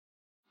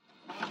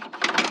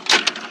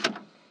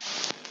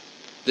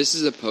This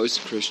is a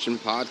post-Christian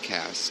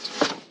podcast.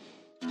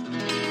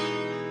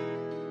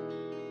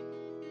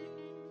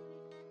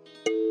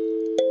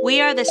 We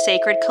are the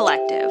Sacred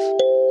Collective.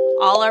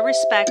 All are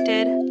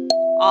respected,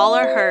 all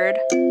are heard,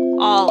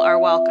 all are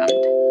welcomed.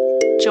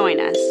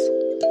 Join us.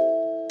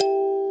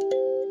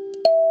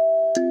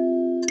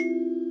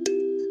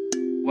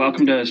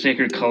 Welcome to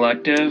Sacred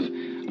Collective.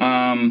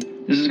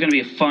 This is going to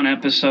be a fun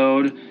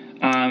episode.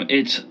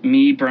 It's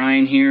me,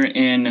 Brian, here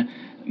in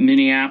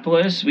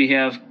Minneapolis. We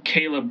have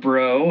Caleb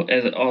Bro,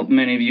 as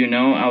many of you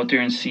know, out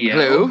there in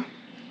Seattle. Hello.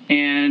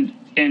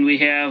 And we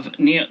have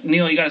Neil.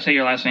 Neil, you got to say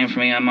your last name for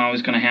me. I'm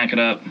always going to hack it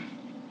up.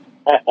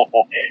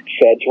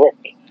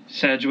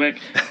 Sedgwick.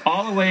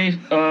 All the way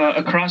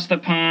across the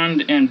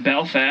pond in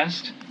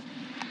Belfast.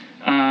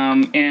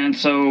 And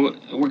so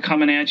we're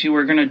coming at you.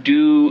 We're going to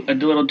do a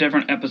little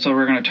different episode.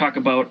 We're going to talk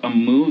about a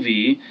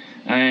movie.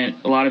 A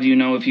lot of you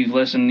know, if you've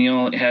listened,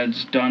 Neil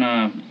has done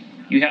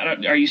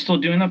are you still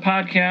doing the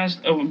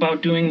podcast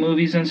about doing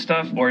movies and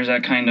stuff, or is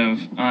that kind of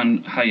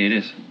on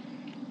hiatus?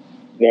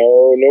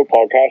 No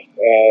podcast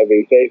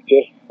these days.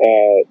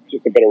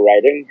 Just a bit of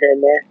writing here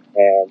and there.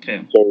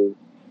 Okay. So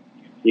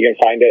you can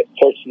find it.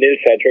 Search Neil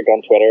Cedric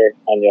on Twitter,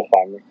 and you'll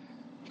find me.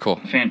 Cool.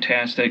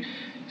 Fantastic.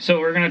 So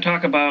we're going to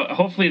talk about,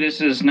 hopefully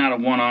this is not a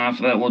one-off,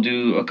 that we'll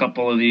do a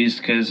couple of these,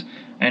 because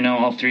I know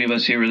all three of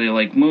us here really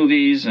like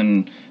movies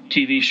and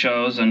TV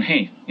shows, and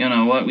hey, you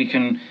know what, we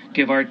can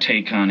give our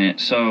take on it.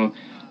 So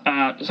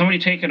somebody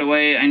take it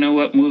away. I know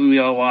what movie we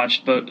all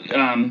watched, but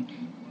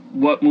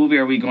what movie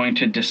are we going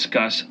to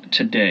discuss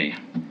today?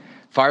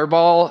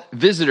 Fireball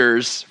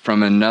Visitors from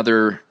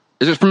Darker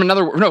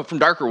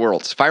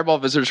Worlds. Fireball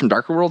Visitors from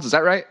Darker Worlds, is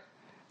that right,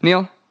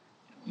 Neil?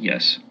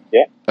 Yes.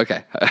 Yeah.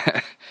 Okay.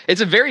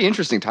 It's a very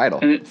interesting title,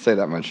 say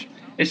that much.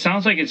 It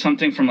sounds like it's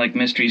something from like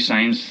Mystery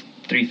Science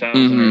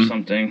 3000 or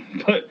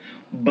something,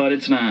 but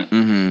it's not.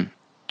 Mm-hmm.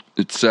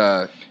 It's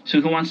So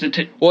who wants to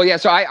take... Well, yeah,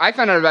 so I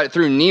found out about it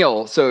through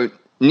Neil. So,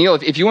 Neil,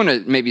 if you want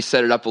to maybe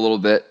set it up a little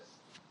bit.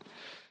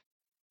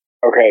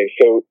 Okay,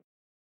 so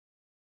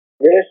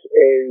this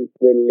is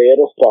the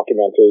latest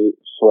documentary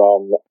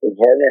from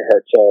Werner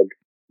Herzog,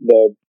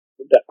 the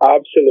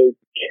absolute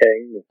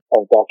king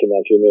of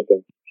documentary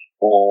making.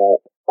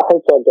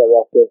 Herzog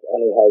directed,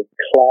 and he has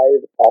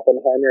Clive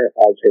Oppenheimer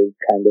as his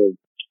kind of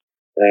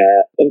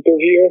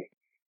interviewer,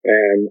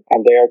 and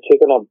they are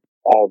taking a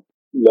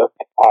look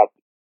at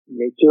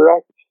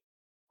meteorites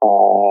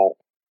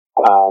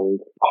and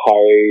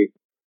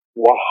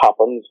what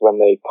happens when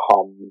they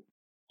come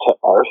to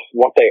Earth,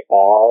 what they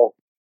are,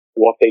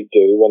 what they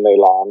do when they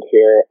land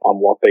here, and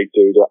what they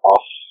do to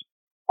us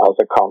as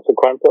a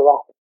consequence of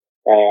that.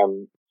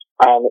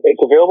 And it's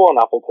available on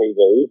Apple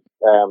TV,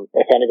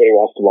 if anybody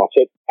wants to watch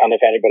it. And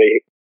if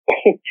anybody,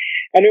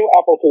 I know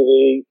Apple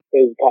TV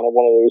is kind of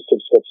one of those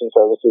subscription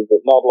services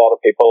that not a lot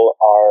of people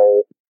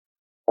are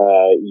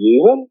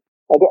using.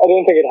 I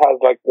don't think it has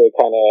like the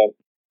kind of,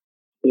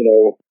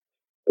 the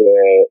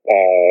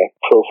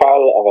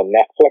profile of a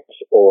Netflix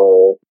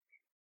or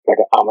like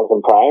an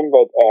Amazon Prime,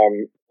 but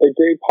they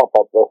do pop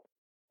up with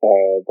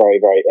very,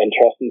 very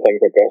interesting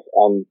things like this.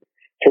 And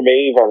for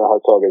me, Werner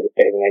Herzog is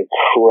an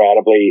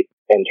incredibly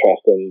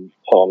interesting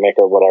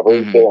filmmaker, whatever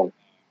he's doing.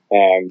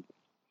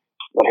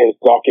 But his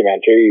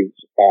documentaries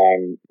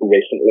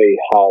recently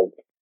have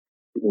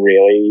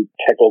really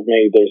tickled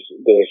me.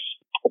 There's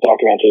a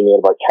documentary made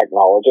about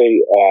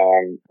technology,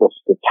 which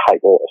the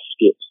title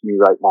escapes me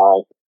right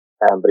now.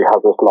 But he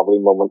has this lovely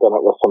moment in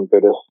it with some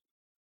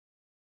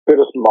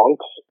Buddhist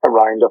monks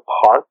around a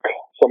park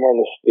somewhere in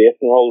the States,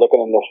 and they're all looking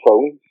on their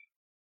phones.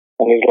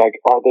 And he's like,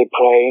 are they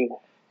praying?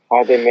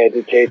 Are they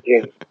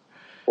meditating?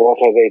 What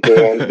are they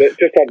doing?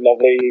 Just that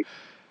lovely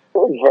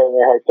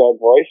Werner Herzog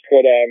voice.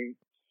 But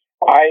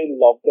I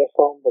love this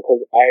film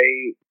because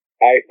I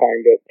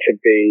find it to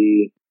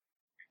be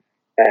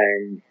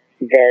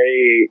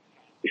very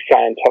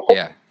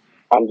scientific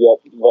and yet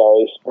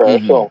very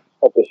spiritual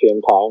at the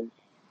same time.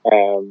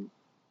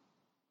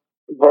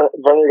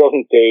 Werner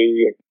doesn't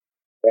do...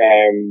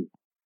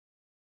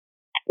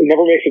 he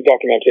never makes a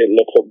documentary that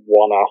looks at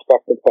one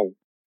aspect of things.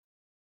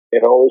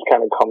 It always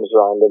kind of comes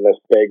around in this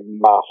big,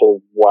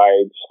 massive,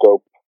 wide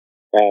scope,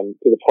 to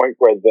the point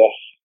where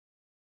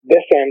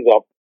this ends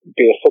up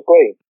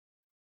basically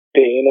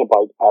being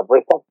about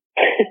everything,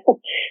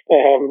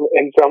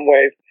 in some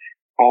ways.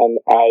 And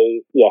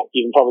you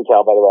can probably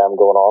tell by the way I'm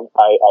going on.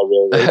 I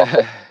really, really love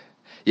it.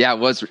 Yeah, it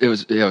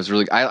was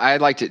really. I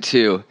liked it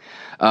too.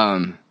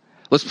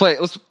 Let's play.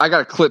 I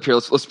got a clip here.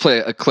 Let's play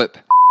a clip.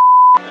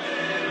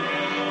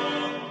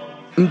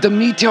 The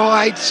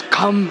meteorites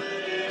come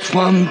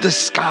from the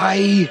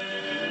sky.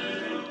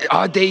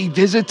 Are they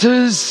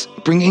visitors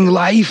bringing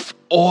life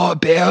or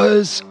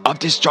bearers of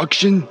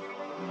destruction?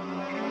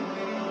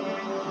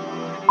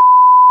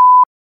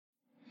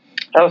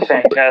 That was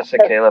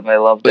fantastic, Caleb. I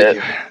loved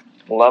it.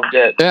 Loved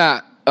it.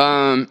 Yeah.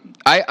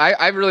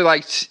 I really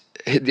liked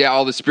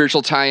all the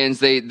spiritual tie-ins.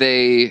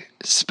 They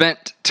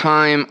spent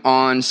time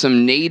on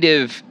some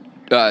native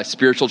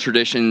spiritual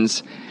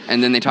traditions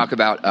And then they talk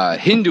about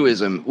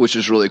Hinduism, which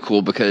is really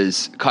cool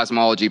because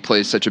cosmology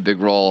plays such a big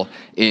role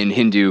in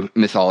Hindu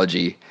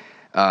mythology.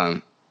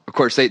 Of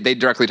course, they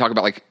directly talk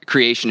about like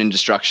creation and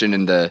destruction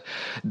and the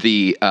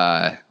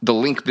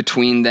link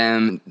between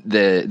them,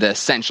 the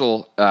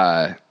essential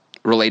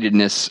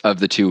relatedness of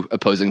the two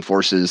opposing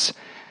forces,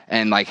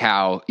 and like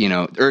how, you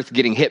know, Earth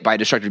getting hit by a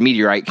destructive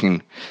meteorite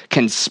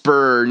can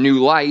spur new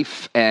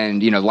life,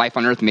 and, you know, life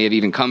on Earth may have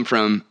even come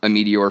from a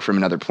meteor from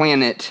another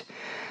planet,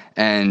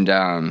 and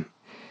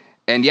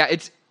yeah,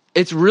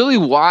 it's really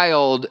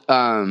wild.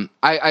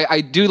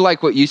 I do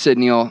like what you said,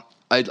 Neil.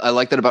 I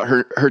like that about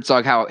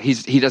Herzog, how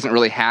he doesn't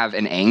really have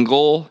an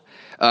angle,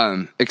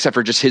 except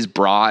for just his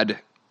broad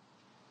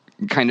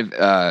kind of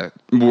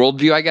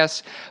worldview, I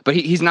guess. But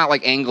he's not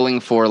like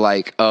angling for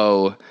like,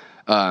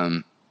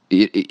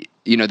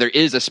 you know, there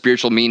is a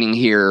spiritual meaning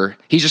here.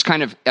 He's just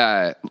kind of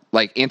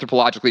like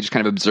anthropologically just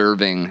kind of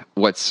observing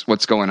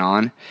what's going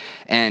on,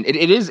 and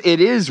it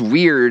is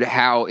weird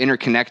how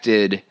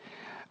interconnected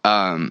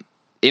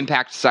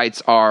impact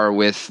sites are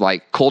with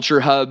like culture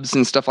hubs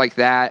and stuff like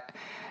that.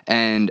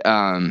 And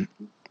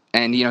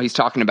you know, he's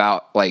talking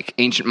about like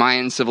ancient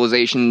Mayan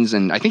civilizations,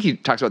 and I think he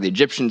talks about the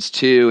Egyptians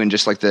too, and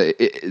just like the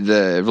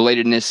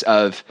relatedness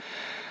of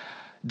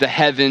the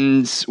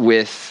heavens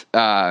with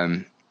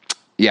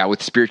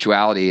with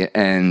spirituality.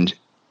 And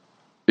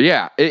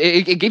yeah,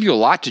 it gave you a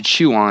lot to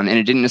chew on, and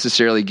it didn't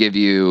necessarily give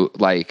you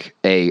like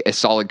a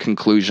solid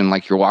conclusion,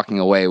 like you're walking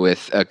away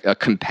with a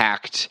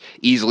compact,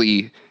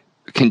 easily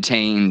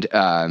contained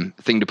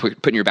thing to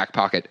put in your back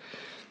pocket.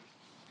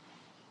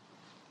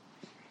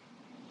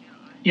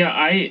 Yeah,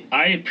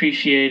 I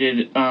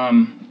appreciated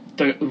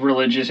the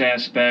religious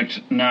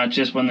aspect, not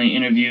just when they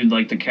interviewed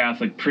like the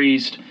Catholic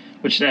priest,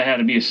 which that had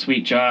to be a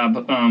sweet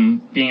job,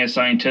 being a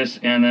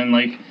scientist, and then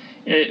like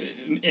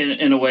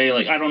in a way,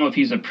 like I don't know if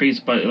he's a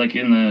priest, but like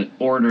in the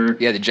order,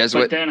 the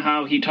Jesuit. But then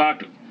how he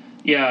talked,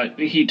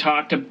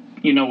 to,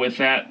 you know, with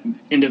that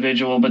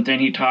individual, but then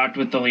he talked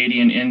with the lady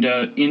in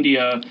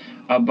India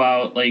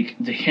about like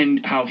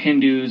how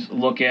Hindus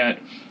look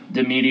at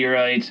the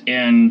meteorites,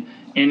 and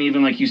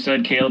even like you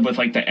said, Caleb, with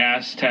like the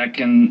Aztec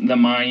and the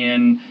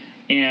Mayan,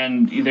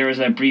 and there was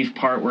that brief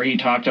part where he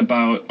talked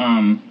about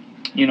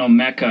you know,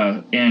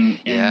 Mecca and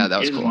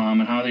Islam cool.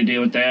 And how they deal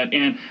with that.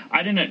 And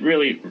I didn't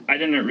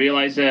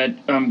realize that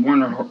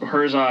Werner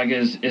Herzog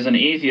is an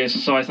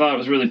atheist, so I thought it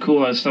was really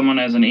cool as someone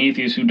as an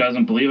atheist who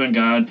doesn't believe in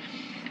God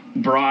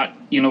brought,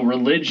 you know,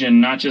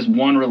 religion, not just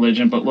one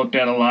religion, but looked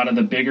at a lot of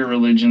the bigger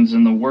religions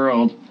in the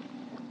world,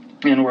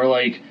 and were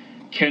like,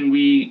 can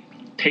we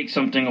take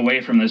something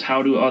away from this?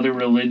 How do other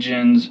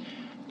religions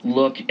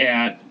look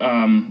at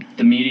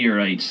the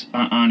meteorites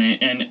on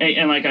it?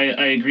 And like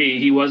I agree,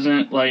 he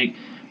wasn't like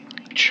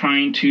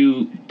trying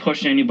to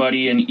push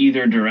anybody in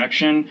either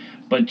direction,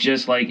 but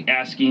just like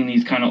asking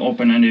these kind of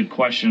open-ended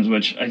questions,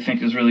 which I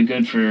think is really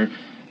good for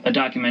a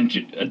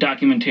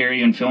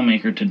documentarian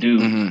filmmaker to do.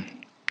 Mm-hmm.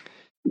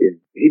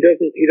 He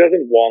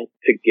doesn't want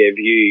to give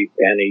you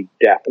any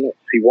definites.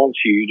 He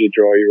wants you to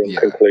draw your own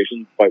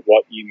conclusions about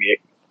what you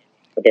make,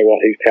 about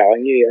what he's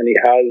telling you. And he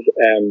has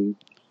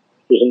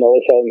there's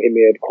another film he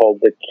made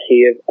called The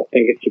Cave. I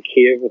think it's The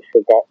Cave of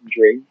Forgotten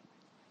Dreams,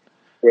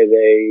 where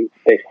they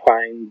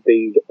find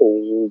these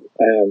old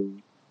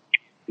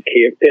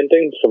cave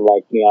paintings from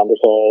like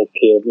Neanderthal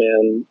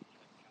cavemen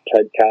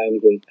type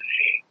times, and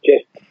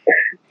just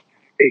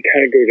he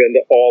kind of goes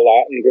into all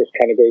that and just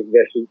kind of goes,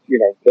 this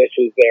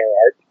is their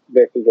art,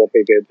 this is what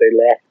they did, they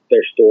left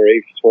their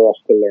stories for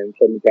us to learn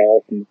from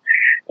about, and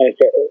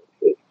so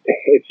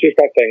it's just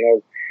that thing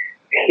of,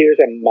 here's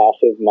a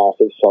massive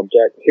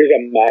subject, here's a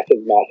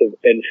massive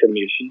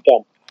information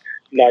dump.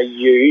 Now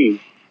you,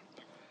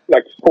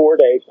 like 5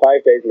 days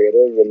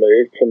later,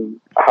 removed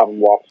from having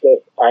watched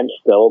this, I'm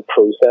still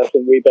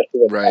processing wee bits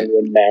of it and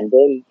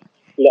remembering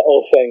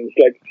little things.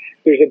 Like,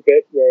 there's a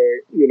bit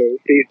where, you know,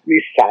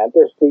 these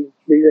scientists,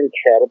 these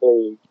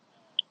incredibly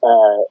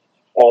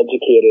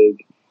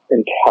educated,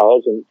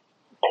 intelligent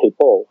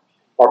people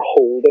are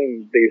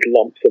holding these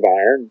lumps of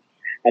iron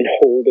and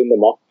holding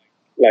them up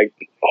like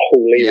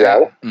holy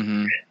relics.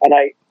 Mm-hmm. And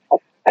I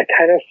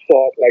kind of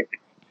thought, like,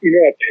 you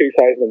know, at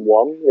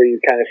 2001, where you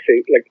kind of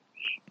see, like,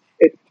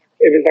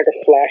 it was like a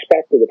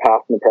flashback to the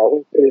past and the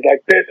present. It was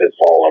like, this is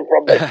falling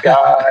from the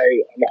sky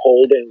and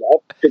holding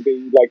up to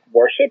be like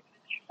worship.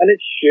 And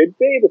it should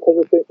be,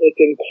 because it's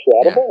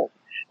incredible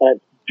and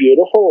it's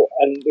beautiful.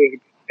 And there's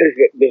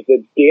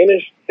the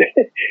Danish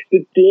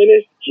the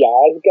Danish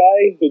jazz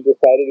guy who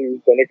decided he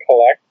was going to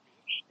collect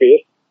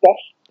space stuff.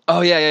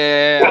 Oh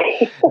yeah.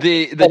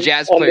 The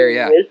jazz player,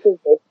 And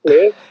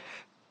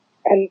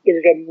there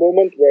was a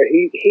moment where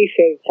he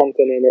said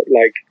something in it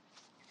like,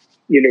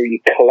 you know, you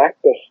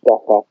collect this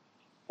stuff up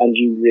and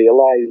you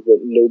realize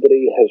that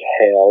nobody has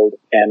held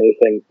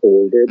anything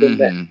older than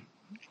this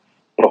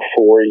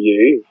before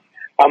you.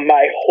 And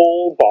my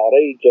whole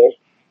body just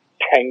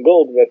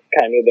tingled with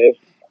kind of this,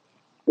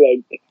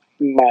 like,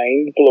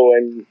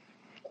 mind-blowing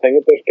thing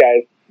that this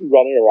guy's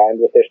running around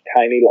with this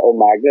tiny little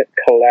magnet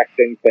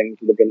collecting things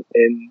that have been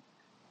in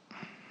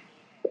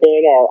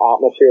in our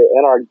atmosphere,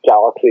 in our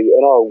galaxy,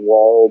 in our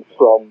world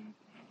from,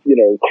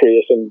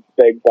 creation,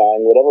 Big Bang,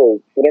 whatever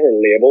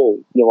label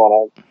you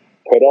want to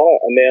put on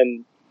it. And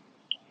then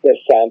the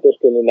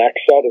scientist in the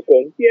next shot is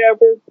going, yeah,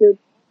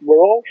 we're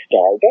all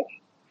stardust.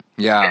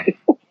 Yeah.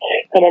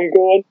 And I'm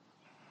going,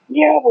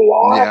 yeah, we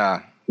are.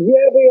 Yeah.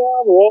 Yeah, we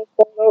are. We're all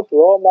stardust.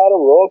 We're all matter.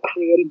 We're all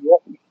created.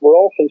 We're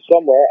all from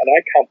somewhere, and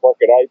I can't work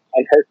it out.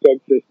 And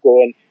Herzog's just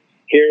going,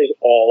 here's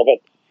all of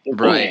it.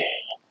 Right.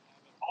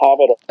 Have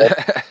it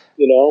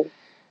all,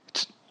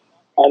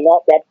 And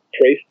that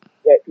priest,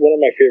 one of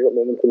my favourite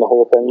moments in the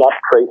whole thing, that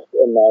priest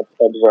in that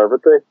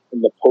observatory,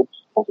 in the Pope's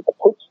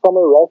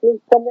summer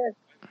residence somewhere.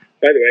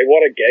 By the way,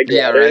 what a gig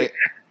Yeah, that right.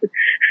 is.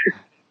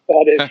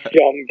 That is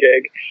some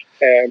gig.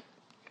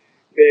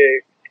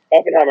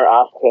 Oppenheimer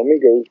asked him, he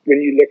goes,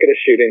 when you look at a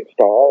shooting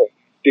star,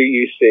 do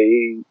you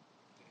see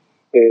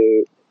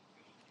the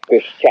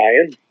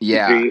science?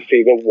 Yeah. Do you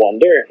see the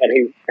wonder?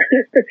 And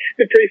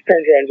the priest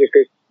turns around and just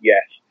goes,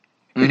 yes.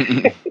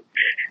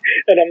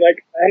 And I'm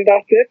like, and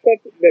that's it.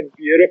 That's the most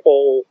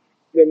beautiful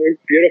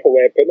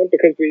way of putting it,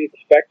 because we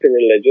expect a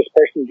religious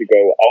person to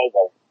go, oh,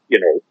 well,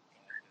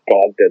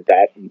 God did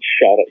that and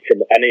shot it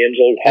from an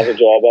angel, has a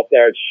job up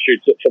there,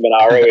 shoots it from an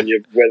arrow, and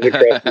you whiz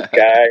across the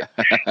sky,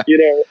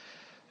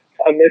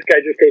 And this guy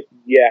just goes,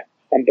 yeah.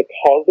 And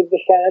because of the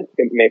science,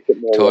 it makes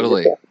it more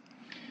totally wonderful.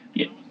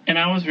 Yeah, and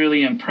I was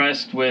really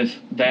impressed with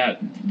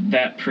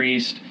that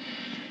priest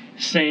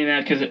saying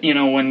that, because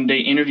when they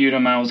interviewed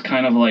him, I was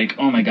kind of like,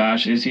 oh my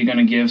gosh, is he going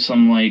to give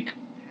some like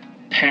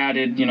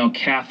padded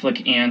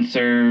Catholic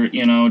answer?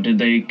 Did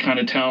they kind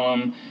of tell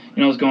him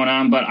what's going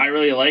on? But I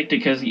really liked it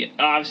because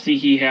obviously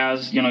he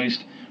has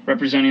he's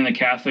representing the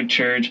Catholic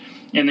Church,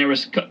 and there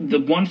was the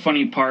one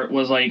funny part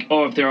was like,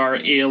 oh, if there are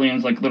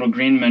aliens like little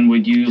green men,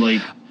 would you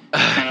like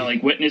kind of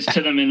like witness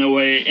to them in a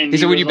way? And he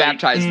said, would you like,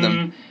 baptize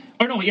them?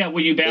 Oh no, yeah,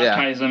 would you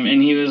baptize them?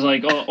 And he was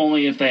like, oh,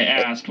 only if they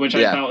asked, which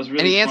I thought was really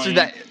funny. And he answered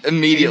that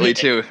immediately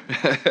too.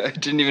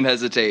 Didn't even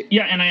hesitate.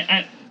 Yeah,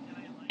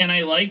 and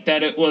I liked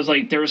that it was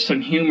like there was some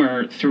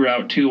humor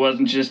throughout too. It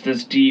wasn't just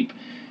this deep,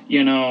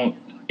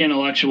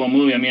 intellectual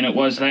movie. I mean, it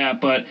was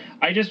that, but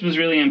I just was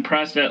really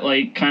impressed at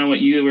like kind of what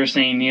you were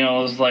saying,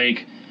 Neil, is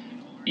like,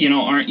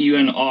 aren't you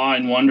in awe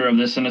and wonder of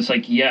this? And it's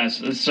like,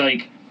 yes. It's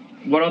like,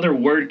 what other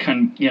word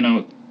can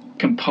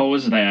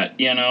compose that?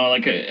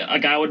 Like a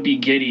guy would be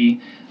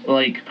giddy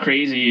like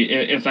crazy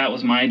if that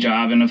was my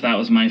job and if that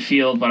was my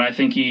field. But I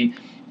think he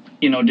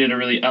did a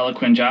really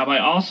eloquent job. I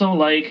also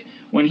like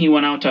when he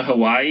went out to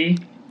Hawaii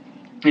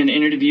and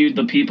interviewed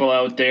the people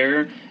out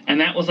there,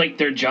 and that was like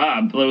their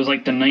job. It was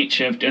like the night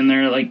shift, and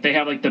they're like, they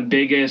have like the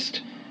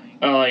biggest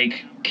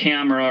like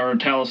camera or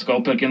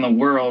telescope like in the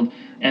world,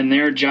 and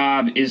their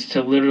job is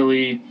to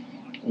literally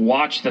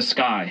watch the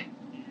sky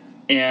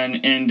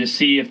and to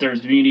see if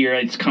there's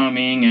meteorites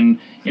coming and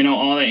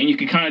all that. And you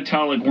could kind of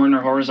tell like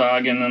Werner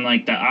Herzog and then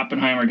like the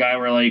Oppenheimer guy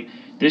were like,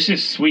 this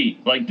is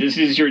sweet, like this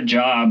is your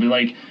job,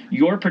 like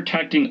you're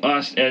protecting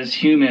us as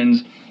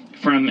humans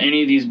from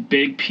any of these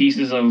big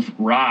pieces of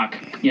rock,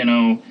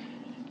 and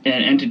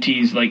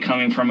entities like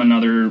coming from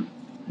another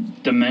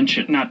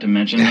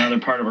another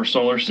part of our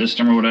solar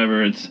system or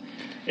whatever.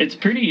 It's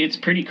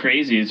pretty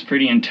crazy. It's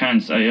pretty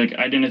intense. I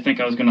didn't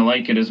think I was gonna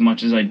like it as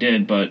much as I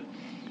did, but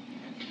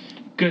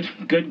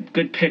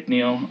good pick,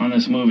 Neil, on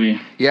this movie.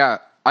 Yeah,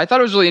 I thought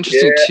it was really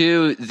interesting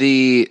too.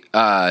 The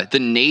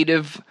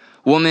native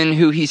woman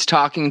who he's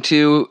talking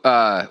to,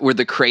 where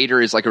the crater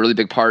is like a really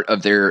big part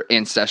of their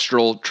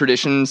ancestral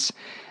traditions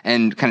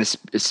and kind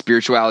of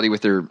spirituality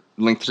with their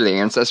link to the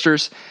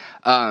ancestors.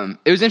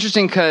 It was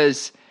interesting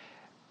because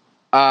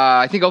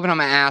I think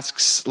Oppenheimer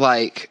asks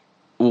like,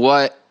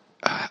 what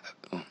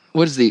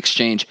is the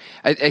exchange?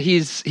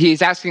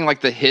 He's asking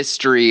like the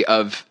history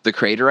of the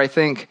crater, I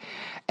think,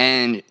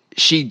 and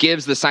she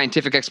gives the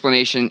scientific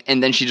explanation,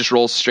 and then she just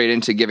rolls straight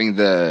into giving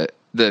the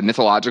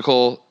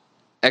mythological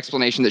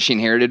explanation that she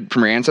inherited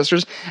from her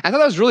ancestors. I thought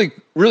that was really,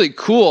 really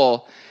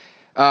cool,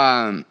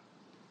 because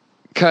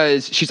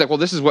she's like, well,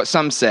 this is what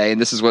some say,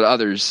 and this is what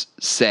others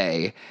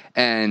say,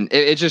 and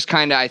it just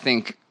kind of, I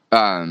think,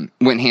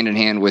 went hand in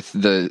hand with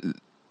the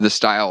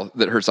style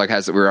that Herzog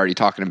has that we were already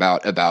talking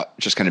about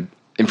just kind of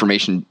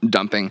information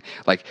dumping.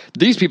 Like,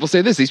 these people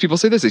say this, these people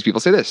say this, these people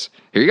say this.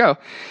 Here you go.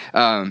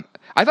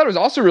 I thought it was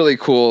also really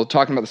cool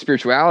talking about the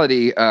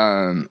spirituality.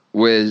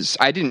 Was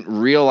I didn't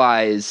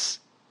realize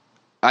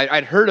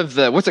I'd heard of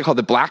what's it called,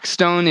 the black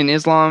stone in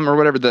Islam or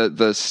whatever,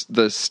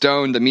 the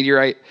stone, the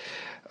meteorite.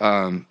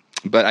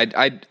 But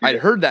I'd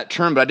heard that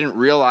term, but I didn't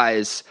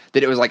realize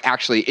that it was like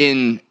actually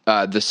in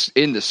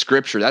the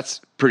scripture.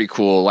 That's pretty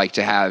cool. Like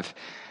to have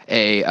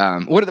a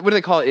what do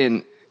they call it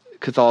in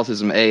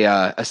Catholicism?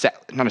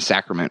 Not a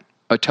sacrament,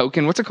 a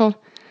token. What's it called?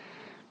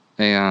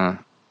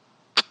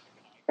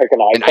 Like an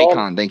icon? An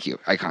icon, thank you.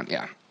 Icon,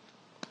 yeah.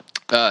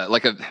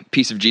 Like a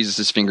piece of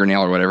Jesus'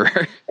 fingernail or whatever.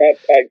 I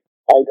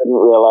didn't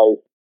realize.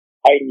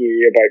 I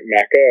knew about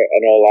Mecca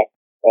and all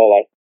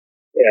that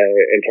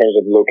in terms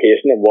of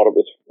location and what it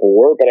was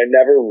for, but I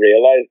never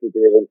realized that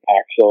there was an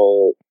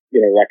actual,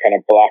 that kind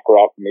of black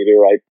rock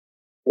meteorite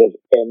was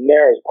in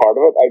there as part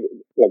of it. I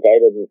didn't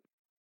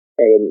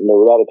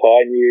know that at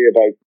all. I knew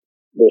about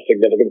the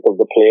significance of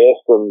the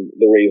place and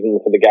the reason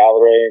for the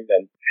gathering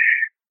and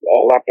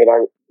all that, but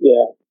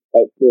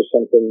there's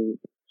something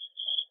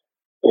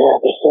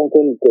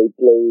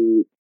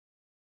deeply,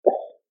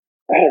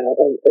 I don't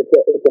know,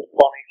 it's a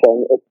funny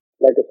thing. It's,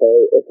 like I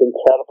say, it's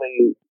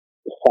incredibly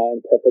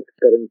scientific,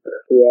 but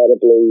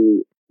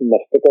incredibly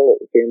mystical at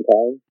the same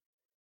time.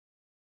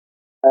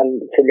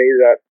 And for me,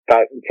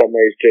 that in some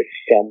ways just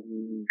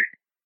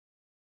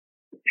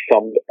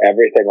summed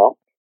everything up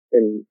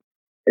in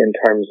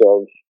terms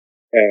of,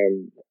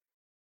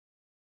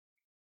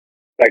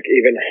 like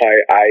even how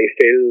I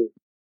feel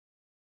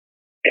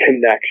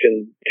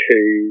connection to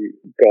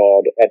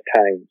God at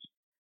times.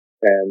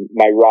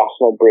 My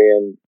rational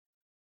brain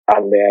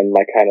and then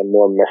my kind of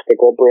more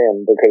mystical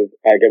brain, because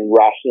I can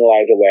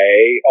rationalize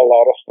away a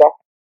lot of stuff.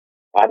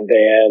 And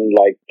then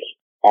like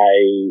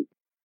I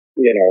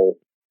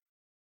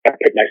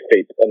put my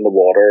feet in the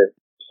water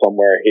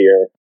somewhere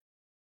here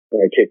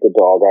and I take the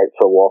dog out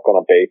for a walk on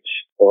a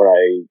beach, or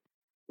I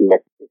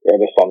look at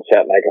the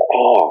sunset and I go,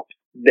 oh,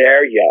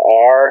 there you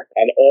are.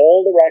 And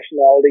all the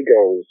rationality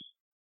goes.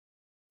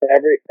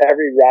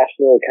 Every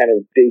rational kind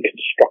of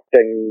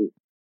deconstructing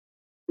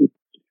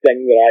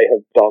thing that I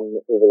have done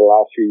over the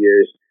last few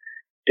years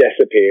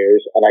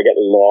disappears, and I get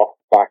lost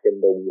back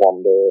in the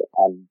wonder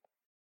and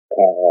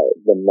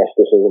the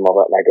mysticism of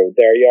it, and I go,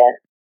 there you are.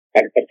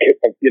 And my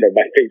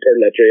feet are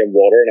literally in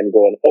water, and I'm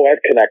going, oh,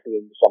 I've connected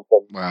into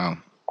something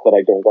that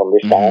I don't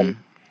understand.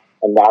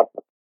 Mm-hmm. And that's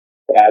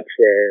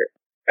where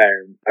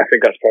I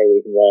think that's probably the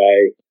reason why I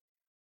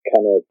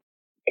kind of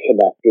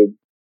connected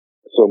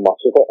so much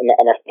with it, and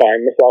I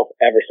find myself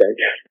ever since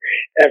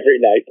every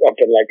night I've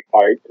been like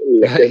out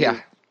looking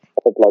at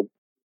like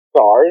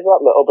stars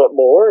that little bit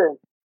more,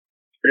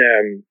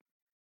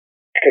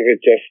 because it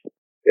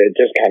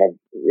just kind of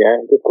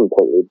just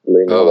completely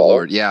blew me away. Oh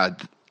Lord, yeah.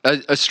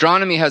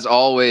 Astronomy has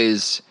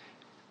always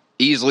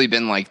easily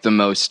been like the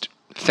most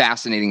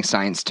fascinating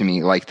science to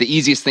me, like the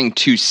easiest thing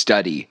to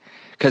study,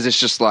 because it's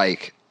just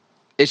like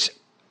it's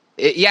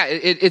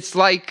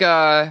like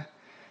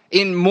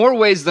in more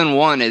ways than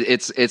one,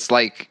 it's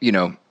like,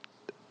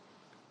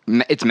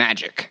 it's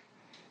magic.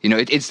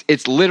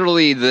 It's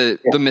literally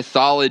the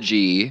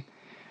mythology,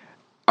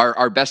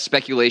 our best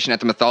speculation at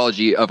the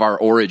mythology of our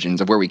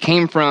origins, of where we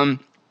came from,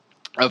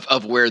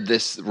 of where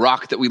this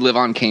rock that we live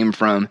on came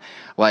from.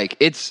 Like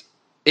it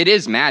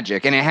is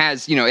magic, and it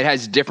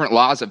has different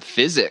laws of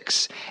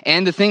physics.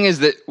 And the thing is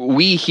that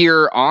we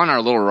here on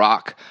our little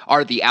rock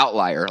are the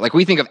outlier. Like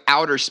we think of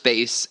outer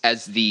space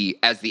as the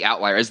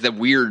outlier, as the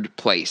weird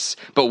place.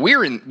 But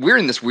we're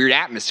in this weird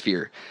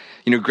atmosphere.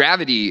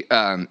 Gravity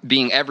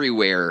being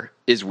everywhere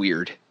is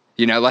weird.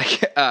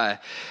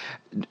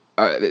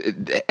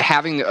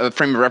 Having a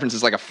frame of reference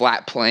is like a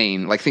flat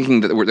plane, like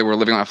thinking that we're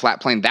living on a flat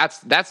plane.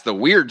 That's the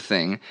weird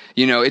thing.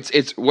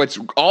 It's what's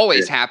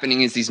always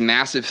happening is these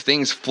massive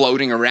things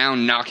floating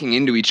around, knocking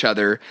into each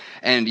other,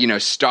 and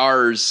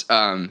stars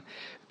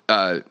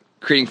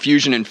creating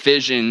fusion and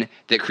fission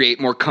that create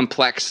more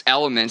complex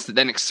elements that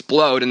then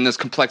explode, and those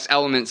complex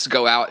elements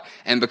go out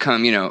and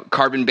become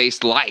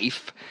carbon-based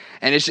life.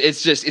 And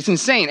it's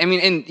insane. I mean,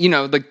 and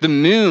like the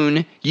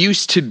moon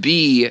used to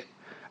be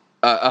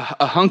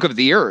a hunk of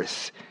the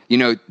earth.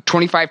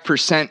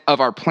 25%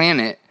 of our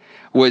planet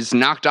was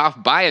knocked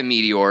off by a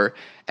meteor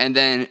and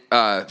then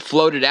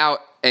floated out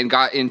and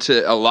got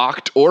into a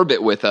locked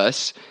orbit with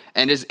us,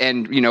 and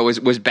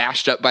was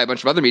bashed up by a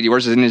bunch of other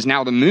meteors and is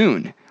now the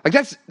moon. Like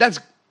that's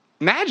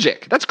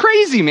magic. That's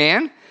crazy,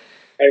 man.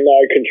 And now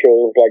it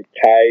controls like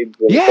tides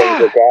and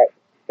things like that.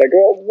 Like,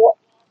 oh, what?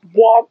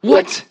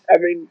 What? I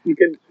mean, you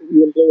can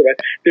do that.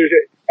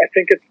 I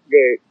think it's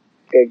the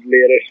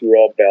latest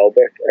Rob Bell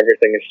book,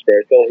 Everything is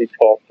Spiritual. He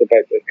talks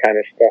about this kind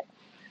of stuff,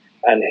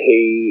 and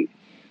he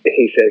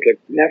says, like,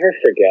 never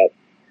forget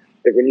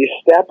that when you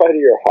step out of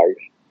your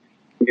house,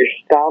 you're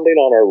standing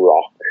on a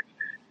rock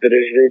that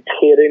is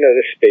rotating at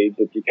a speed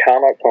that you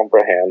cannot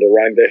comprehend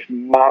around this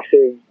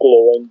massive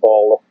glowing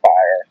ball of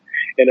fire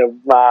in a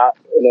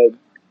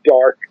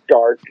dark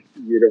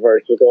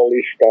universe with all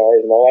these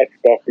stars and all that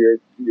stuff you're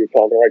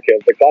talking about,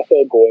 kids. Like, that's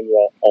all going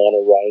on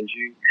around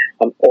you,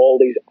 and all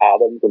these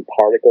atoms and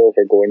particles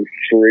are going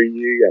through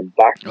you and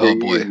back through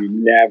you. You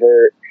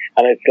never,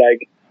 and it's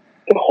like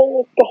the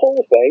whole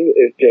thing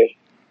is just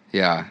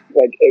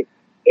like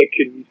it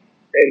could,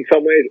 in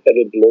some ways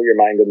it'll blow your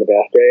mind in the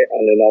best way,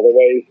 and in other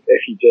ways,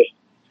 if you just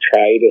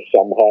try to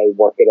somehow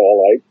work it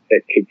all out,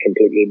 it could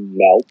completely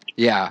melt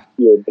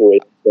your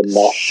brain, the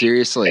mush.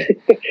 Seriously.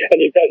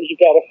 And you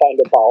got to find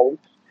a balance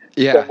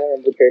somewhere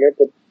in between it.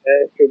 But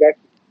so that's,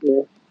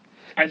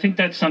 I think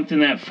that's something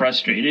that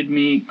frustrated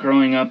me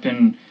growing up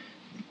in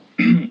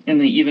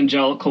the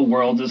evangelical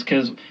world, is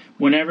because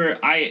whenever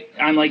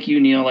I'm like you,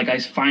 Neil, like I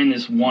find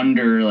this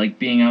wonder, like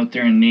being out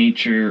there in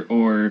nature,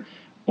 or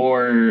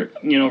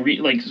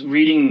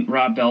reading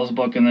Rob Bell's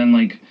book, and then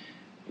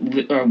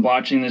or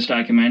watching this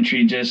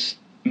documentary just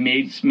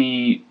makes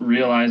me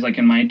realize, like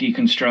in my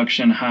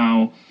deconstruction,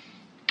 how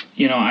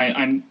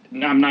I'm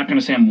not going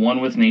to say I'm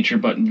one with nature,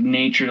 but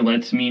nature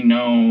lets me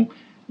know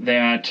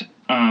that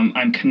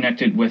I'm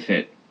connected with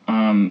it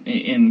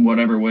in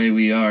whatever way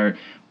we are.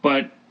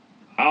 But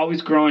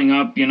always growing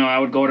up, I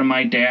would go to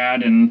my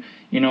dad and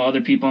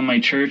other people in my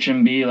church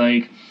and be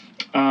like,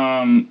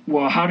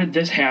 well, how did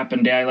this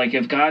happen, Dad? Like,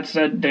 if God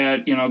said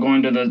that,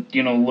 going to the,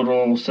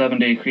 literal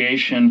 7-day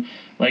creation,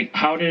 like,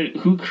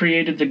 who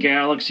created the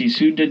galaxies?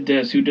 Who did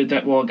this? Who did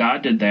that? Well,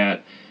 God did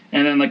that.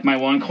 And then, like, my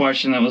one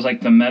question that was,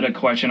 like, the meta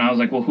question, I was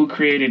like, well, who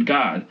created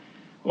God?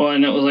 Well,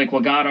 and it was like,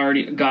 well,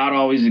 God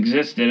always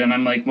existed. And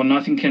I'm like, well,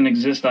 nothing can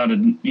exist out of,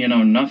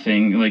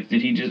 nothing. Like,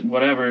 did he just,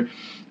 whatever.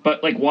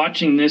 But, like,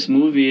 watching this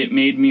movie, it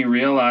made me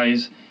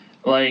realize,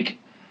 like,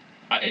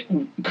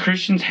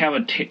 Christians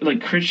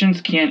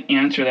Christians can't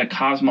answer that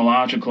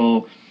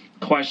cosmological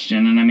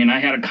question. And I mean,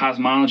 I had a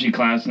cosmology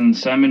class in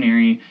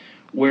seminary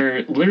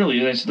where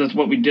literally that's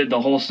what we did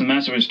the whole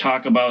semester, was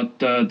talk about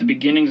the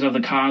beginnings of the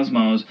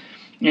cosmos.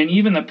 And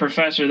even the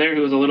professor there,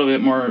 who was a little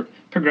bit more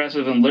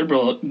progressive and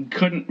liberal,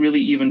 couldn't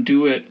really even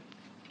do it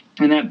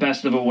in that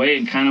best of a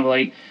way. Kind of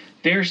like,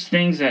 there's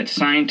things that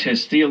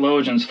scientists,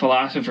 theologians,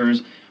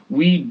 philosophers,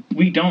 we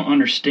don't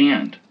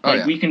understand.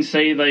 We can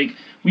say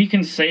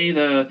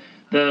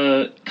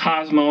the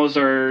cosmos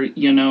are,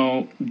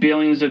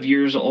 billions of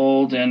years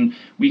old, and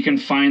we can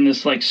find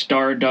this, like,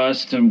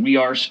 stardust, and we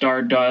are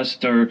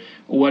stardust, or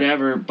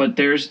whatever, but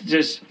there's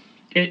this,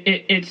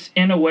 it's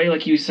in a way,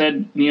 like you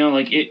said,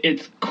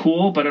 it's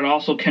cool, but it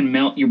also can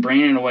melt your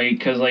brain in a way,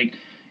 because, like,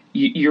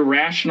 your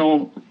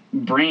rational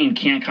brain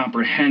can't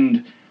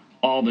comprehend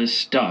all this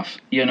stuff,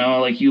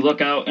 like, you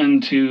look out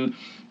into,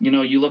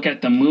 you look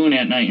at the moon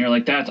at night and you're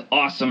like, that's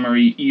awesome. Or,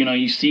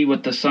 you see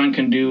what the sun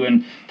can do,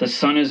 and the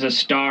sun is a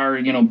star,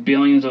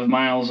 billions of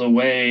miles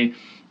away.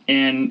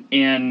 And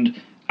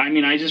I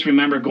mean, I just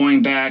remember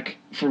going back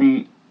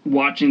from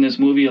watching this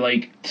movie,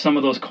 like, some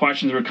of those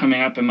questions were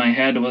coming up in my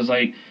head. It was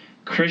like,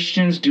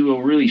 Christians do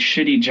a really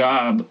shitty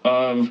job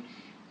of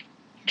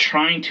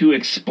trying to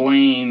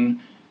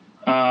explain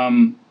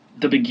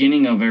the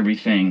beginning of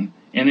everything.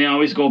 And they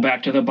always go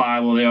back to the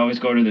Bible. They always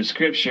go to the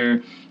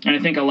scripture. And I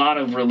think a lot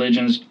of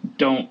religions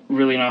don't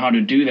really know how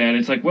to do that.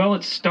 It's like, well,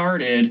 it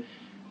started.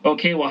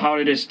 Okay, well, how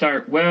did it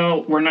start?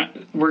 Well,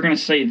 we're going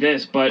to say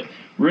this, but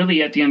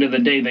really at the end of the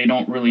day, they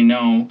don't really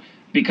know.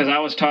 Because I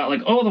was taught,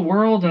 like, oh, the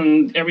world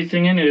and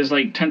everything in it is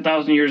like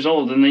 10,000 years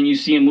old. And then you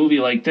see a movie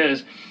like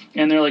this,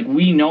 and they're like,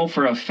 we know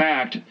for a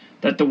fact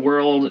that the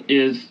world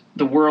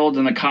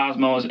and the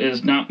cosmos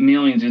is not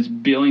millions, it's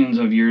billions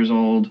of years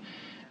old.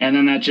 And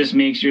then that just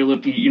makes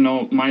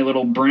my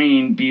little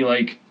brain be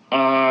like,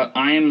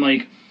 I am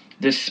like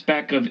this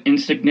speck of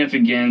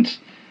insignificance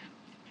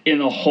in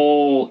the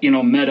whole,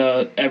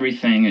 meta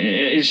everything.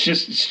 It's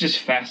just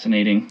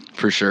fascinating.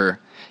 For sure.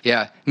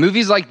 Yeah.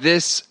 Movies like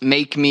this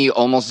make me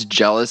almost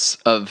jealous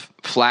of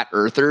flat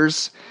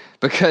earthers,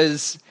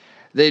 because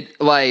they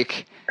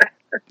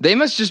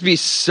must just be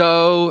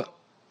so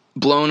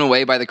blown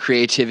away by the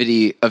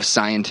creativity of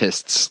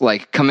scientists,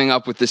 like, coming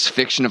up with this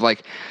fiction of,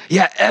 like,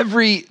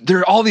 there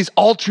are all these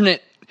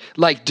alternate,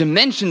 like,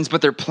 dimensions,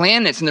 but they're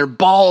planets and they're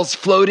balls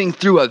floating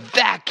through a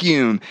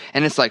vacuum.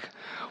 And it's like,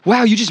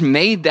 wow, you just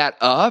made that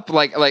up.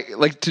 Like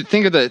to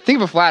think of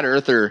a flat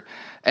earther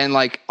and,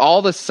 like,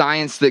 all the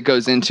science that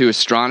goes into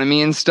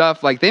astronomy and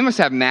stuff. Like, they must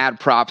have mad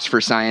props for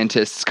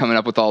scientists coming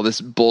up with all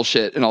this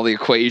bullshit and all the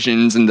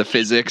equations and the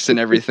physics and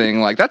everything.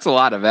 Like, that's a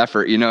lot of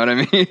effort. You know what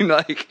I mean?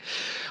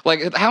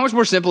 Like, how much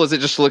more simple is it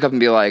just to look up and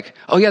be like,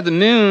 oh yeah, the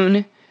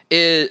moon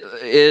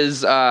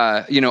is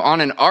on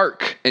an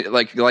arc.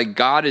 Like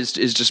God is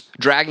just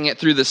dragging it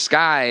through the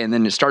sky, and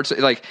then it starts,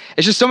 like,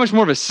 it's just so much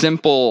more of a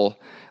simple,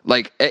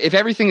 like, if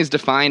everything is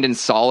defined and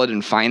solid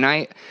and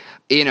finite,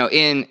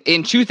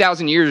 in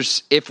 2,000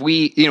 years, if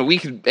we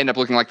could end up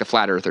looking like the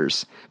flat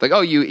earthers. Like,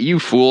 oh, you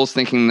fools,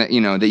 thinking that,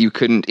 that you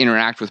couldn't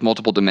interact with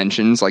multiple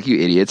dimensions, like, you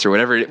idiots, or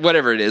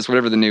whatever it is,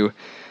 whatever the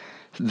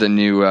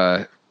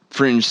new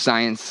fringe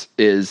science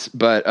is.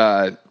 But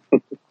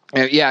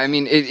yeah, I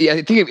mean,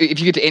 I think if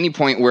you get to any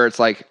point where it's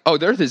like, oh,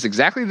 the Earth is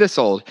exactly this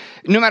old,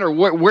 no matter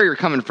where you're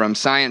coming from,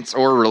 science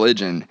or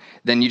religion,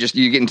 then you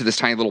get into this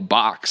tiny little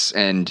box,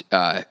 and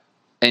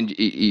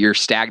you're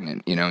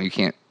stagnant. You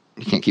can't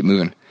keep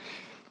moving,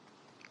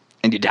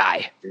 and you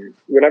die.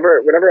 Whenever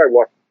I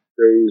watch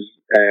those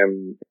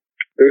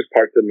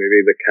parts of the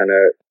movie that kind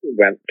of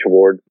went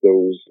towards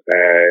those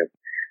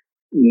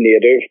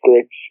native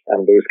groups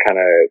and those kind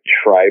of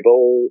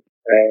tribal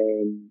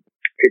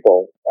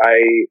people,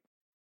 I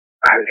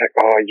was like,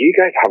 oh, you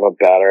guys have a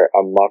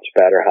much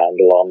better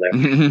handle on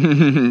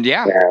them.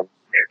 Yeah.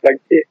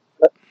 Like,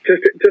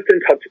 just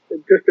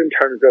in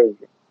terms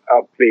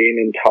of being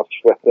in touch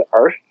with the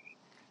earth,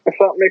 if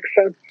that makes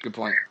sense. Good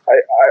point.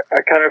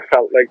 I kind of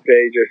felt like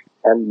they just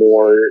are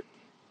more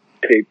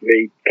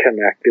deeply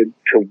connected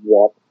to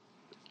what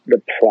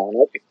the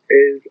planet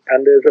is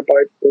and is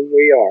about than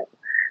we are.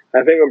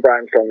 I think when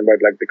Brian's talking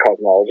about, like, the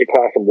cosmology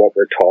class and what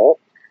we're taught,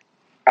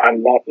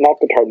 and not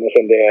to turn this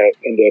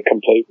into a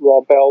complete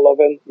Rob Bell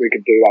loving, we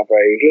could do that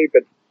very easily,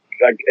 but,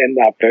 like, in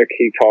that book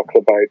he talks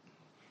about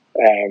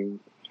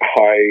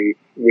how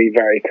we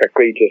very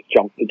quickly just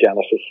jumped to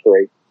Genesis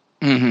 3.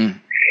 Mm-hmm.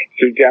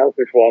 So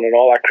Genesis 1 and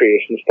all that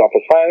creation stuff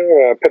is fine.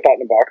 Put that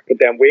in the box. But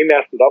then we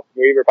messed it up.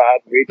 We were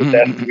bad. We did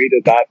this. We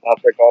did that. And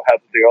that's why God had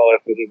to do all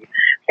this.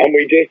 And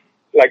we just,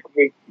 like,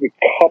 we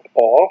cut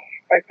off,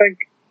 I think.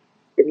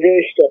 It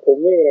really struck with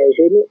me when I was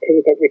reading it.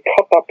 Because like, we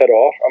cut that bit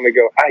off and we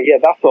go, yeah,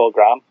 that's all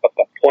grand. But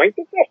the point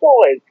of this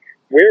all is,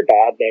 we're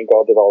bad, then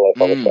God did all this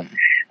other stuff.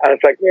 And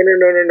it's like,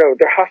 no.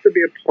 There has to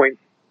be a point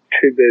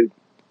to the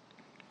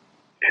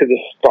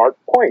start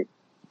point.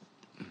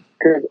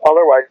 Because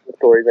otherwise the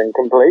story's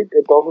incomplete.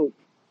 It doesn't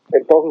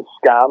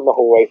scan the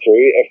whole way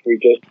through if we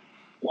just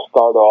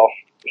start off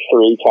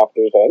 3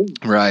 chapters in.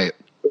 Right.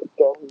 It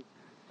doesn't,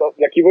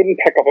 like, you wouldn't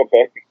pick up a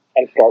book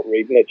and start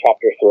reading at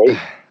chapter 3.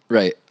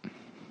 Right.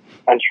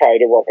 And try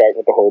to work out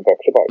what the whole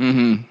book's about.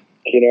 Mm-hmm.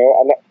 You know,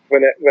 and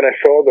when I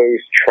saw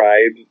those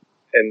tribes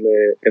in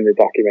the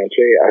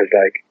documentary, I was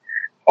like,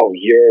 oh,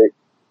 you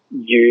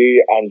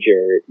and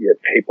your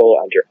people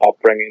and your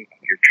upbringing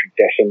and your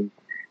tradition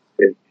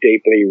is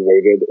deeply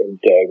rooted in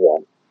day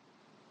one.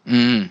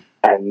 Mm.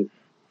 And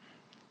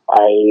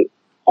I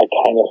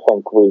kind of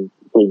think we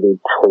need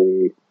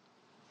to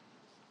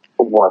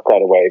work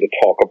out a way to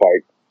talk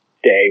about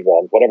day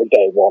one, whatever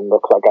day one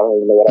looks like. I don't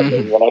even know what I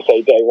mean when I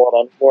say day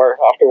one anymore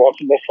after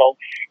watching this film.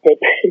 But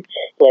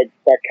like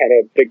that kind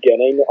of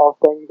beginning of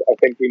things, I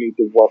think we need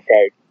to work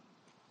out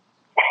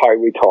how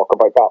we talk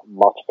about that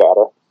much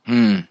better.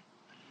 Mm.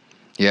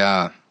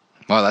 Yeah.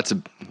 Wow, that's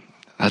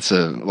a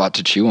lot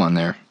to chew on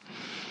there.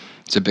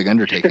 It's a big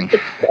undertaking.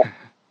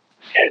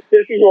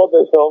 This is what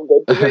this film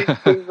did to me.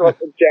 This is what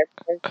the Jack.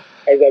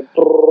 I was like,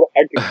 I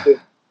could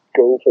just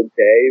go for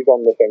days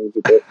on the things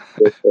that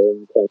this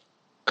film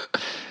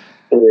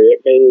threw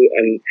at me.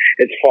 And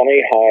it's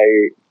funny how,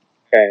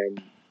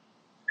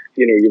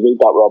 you read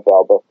that Rob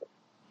Bell book,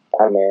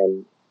 and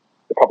then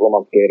a couple of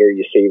months later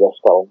you see this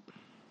film,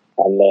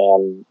 and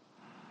then,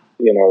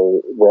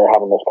 we're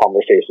having this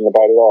conversation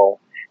about it all.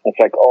 It's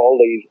like all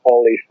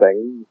these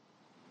things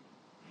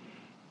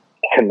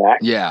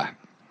connect. Yeah.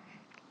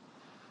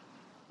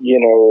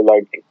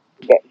 Like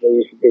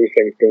those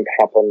things don't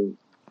happen.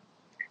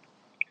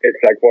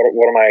 It's like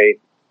what am I?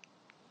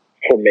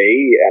 For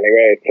me,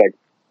 anyway, it's like,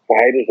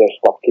 why does this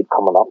stuff keep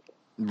coming up?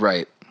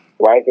 Right.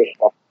 Why is this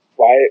stuff?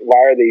 Why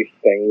are these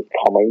things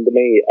coming to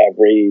me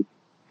every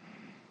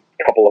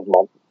couple of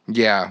months?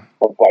 Yeah.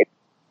 About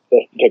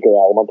this particular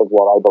element of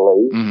what I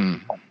believe,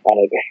 and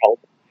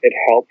it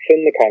helps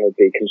in the kind of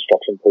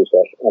deconstruction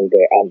process and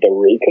the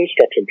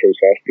reconstruction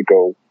process to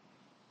go,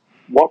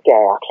 what do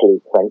I actually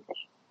think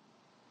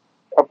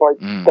about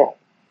this?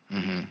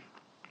 Mm-hmm.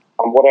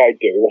 And what do I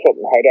do with it,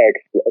 and how do I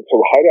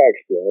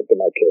explain it to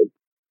my kids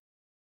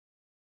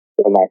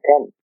when that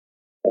comes?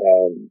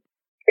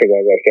 Because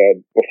as I said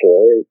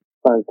before,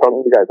 I'm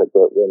telling you guys that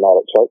we're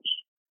not at church.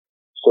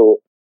 So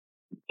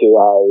do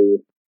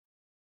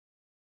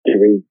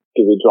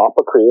we drop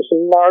a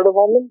creation narrative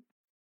on them?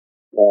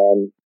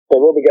 They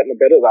will be getting a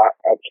bit of that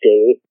at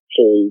school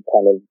through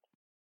kind of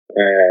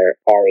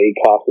RE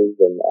classes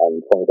and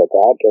things like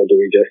that, or do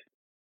we just,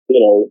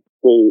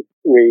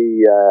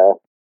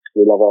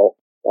 we love a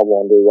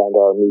wander around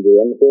our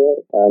museum here,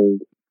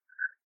 and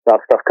that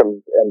stuff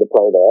comes into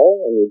play there,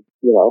 and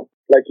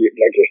like you're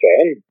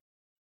saying,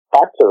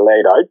 facts are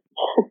laid out.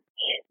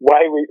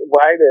 why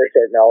there are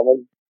certain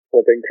elements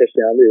within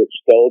Christianity that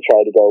still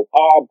try to go,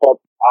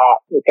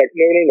 it's like,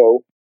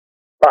 no,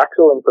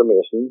 factual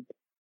information.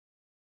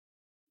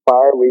 Why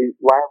are we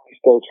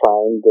still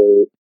trying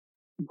to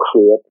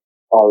create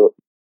our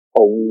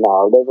own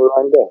narrative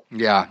around it?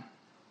 Yeah.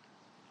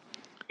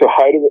 So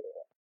how do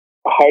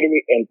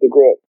we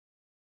integrate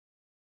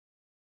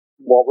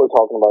what we're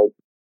talking about,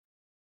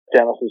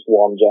 Genesis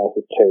 1,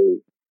 Genesis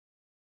 2,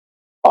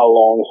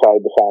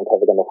 alongside the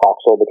scientific and the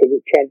factual? Because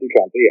it's 2020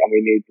 and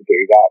we need to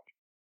do that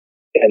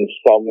in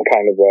some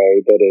kind of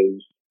way that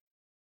is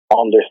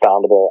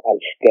understandable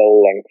and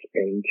still links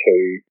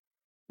into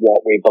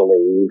what we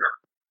believe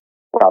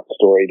that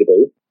story to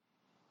be.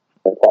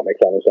 If that makes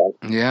any sense.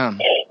 Yeah.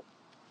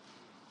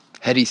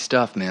 Heady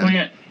stuff, man. Well,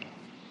 yeah.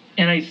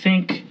 And I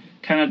think,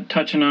 kind of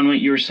touching on what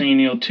you were saying,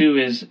 Neil, too,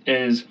 is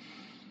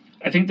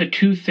I think the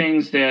two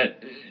things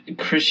that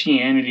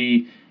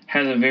Christianity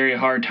has a very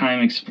hard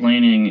time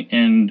explaining,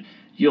 and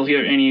you'll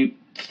hear any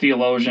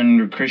theologian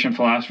or Christian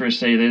philosopher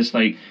say this,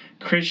 like,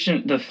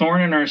 the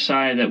thorn in our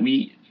side that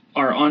we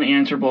are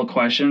unanswerable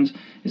questions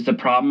is the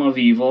problem of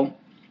evil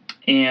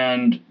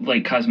and,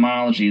 like,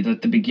 cosmology,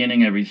 that the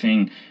beginning,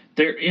 everything.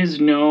 There is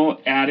no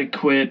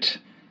adequate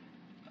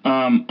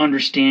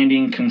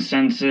understanding,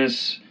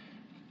 consensus,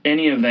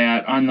 any of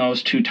that on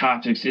those two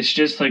topics. It's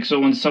just like, so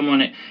when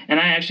someone, and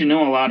I actually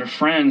know a lot of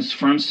friends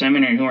from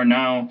seminary who are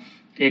now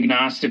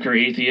agnostic or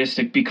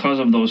atheistic because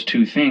of those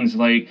two things.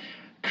 Like,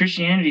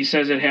 Christianity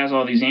says it has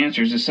all these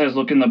answers. It says,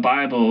 look in the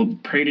Bible,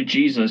 pray to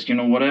Jesus,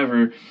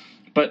 whatever.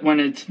 But when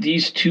it's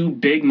these two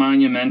big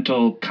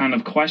monumental kind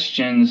of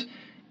questions,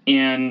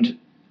 and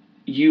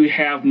you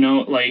have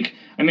no, like,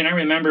 I mean, I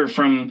remember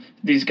from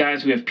these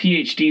guys who have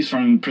PhDs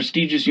from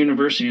prestigious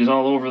universities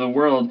all over the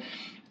world,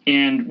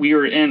 and we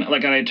were in,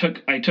 like, I took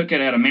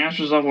it at a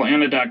master's level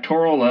and a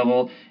doctoral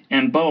level,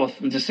 and both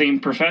with the same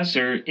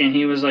professor, and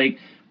he was like,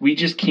 we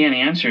just can't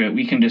answer it.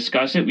 We can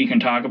discuss it, we can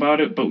talk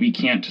about it, but we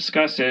can't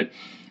discuss it.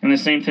 And the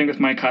same thing with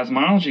my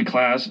cosmology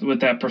class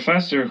with that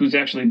professor who's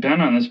actually been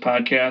on this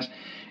podcast.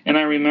 And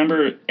I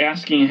remember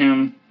asking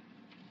him,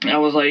 I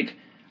was like,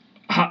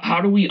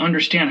 how do we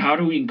understand, how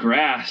do we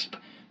grasp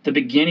the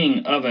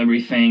beginning of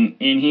everything?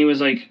 And he was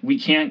like, we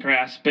can't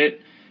grasp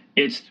it.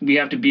 We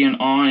have to be in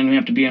awe and we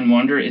have to be in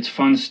wonder. It's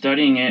fun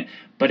studying it.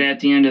 But at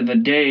the end of the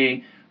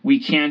day, we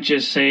can't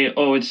just say,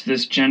 oh, it's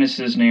this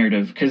Genesis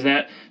narrative. Because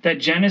that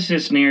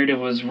Genesis narrative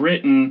was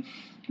written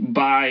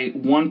by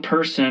one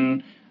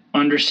person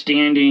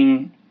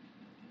understanding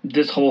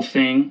this whole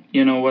thing.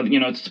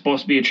 It's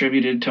supposed to be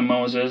attributed to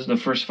Moses, the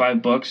first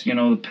 5 books,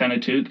 the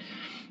Pentateuch.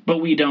 But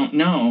we don't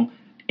know.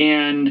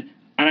 And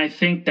I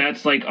think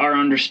that's like our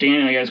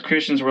understanding. Like, as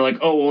Christians, we're like,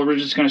 oh, well, we're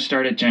just going to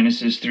start at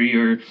Genesis 3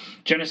 or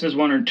Genesis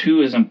 1 or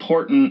 2 is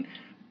important.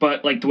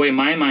 But like the way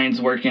my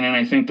mind's working, and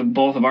I think the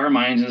both of our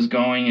minds is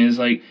going, is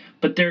like,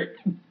 but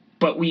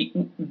we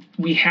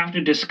have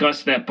to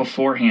discuss that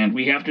beforehand.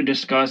 We have to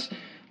discuss,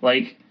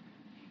 like,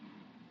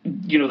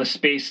 the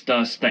space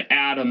dust, the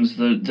atoms,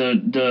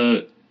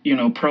 the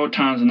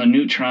protons and the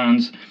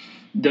neutrons,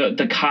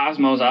 the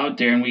cosmos out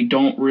there, and we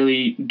don't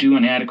really do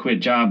an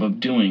adequate job of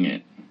doing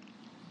it.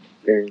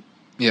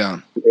 Yeah.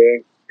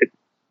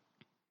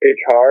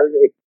 It's hard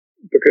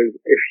because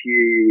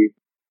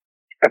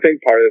I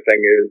think part of the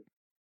thing is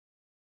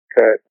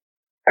that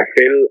I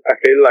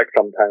feel like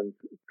sometimes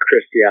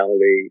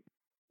Christianity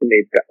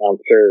needs to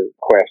answer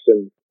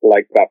questions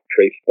like that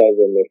priest does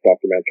in this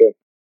documentary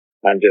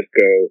and just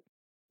go,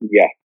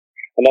 yeah.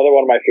 Another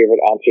one of my favorite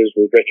answers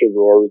was Richard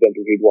Rohr was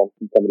interviewed once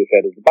and somebody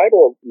said, is the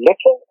Bible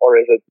literal or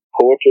is it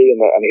poetry?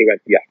 And he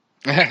went, yeah.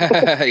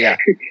 Yeah.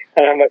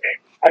 And I'm like,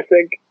 I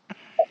think,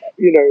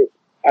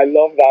 I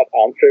love that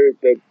answer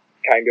that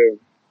kind of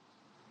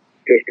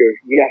just goes,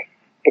 yes,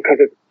 because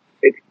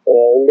it's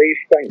all these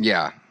things.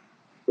 Yeah.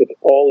 It's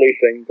all these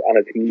things, and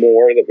it's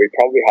more that we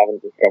probably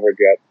haven't discovered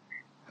yet.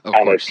 Of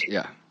course,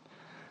 yeah.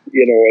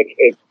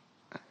 It's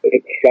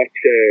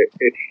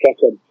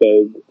such a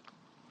big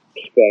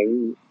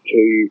thing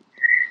to,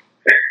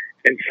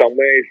 in some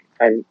ways,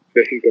 and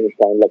this is going to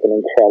sound like an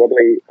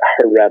incredibly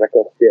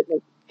heretical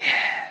statement,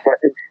 but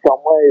in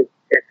some ways,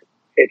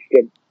 it's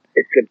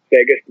the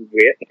biggest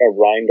weight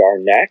around our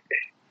necks,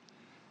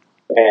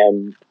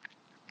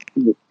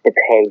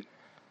 because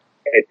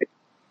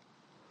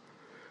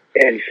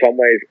in some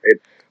ways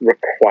it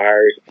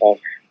requires us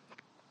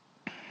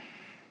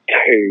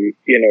to,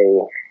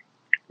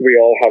 we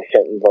all have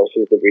certain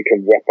verses that we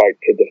can whip out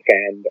to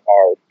defend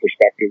our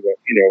perspective.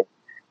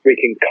 We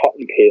can cut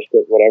and paste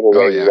it whatever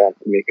way we want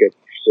to make it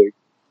suit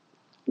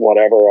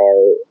whatever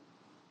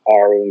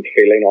our own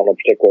feeling on a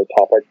particular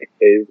topic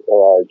is,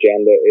 or our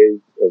agenda is,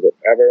 or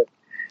whatever.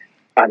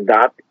 And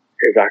that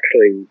is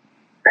actually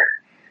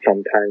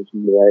sometimes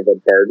more of a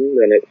burden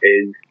than it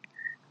is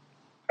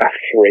a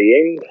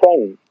freeing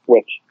thing,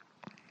 which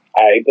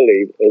I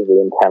believe is the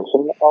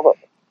intention of it,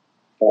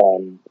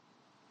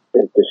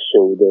 is to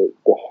show the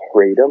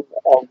freedom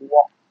of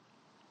what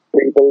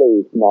we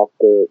believe, not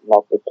the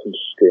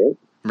constraint.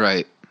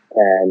 Right.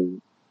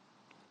 And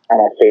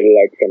I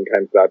feel like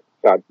sometimes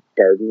that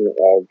burden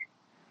of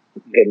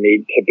the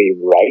need to be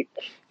right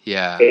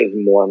is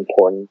more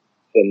important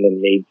than the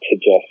need to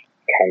just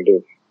kind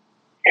of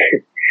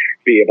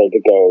be able to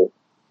go,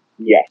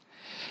 yeah.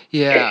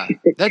 Yeah,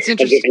 that's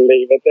interesting. And just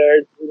leave it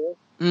there,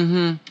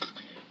 Mm-hmm.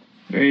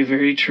 Very,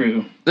 very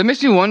true. That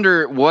makes me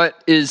wonder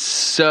what is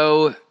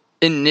so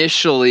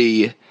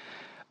initially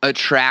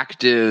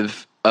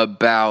attractive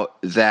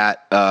about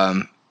that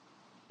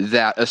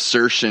that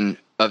assertion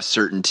of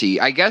certainty.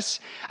 I guess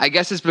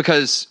it's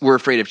because we're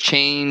afraid of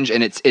change,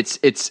 and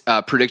it's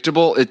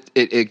predictable.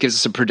 It gives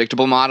us a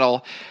predictable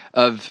model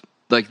of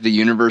like the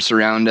universe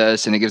around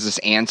us, and it gives us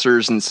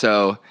answers, and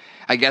so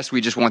I guess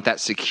we just want that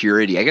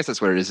security. I guess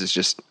that's what it is. It's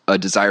just a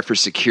desire for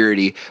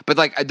security. But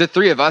like the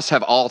three of us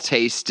have all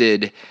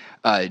tasted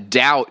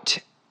doubt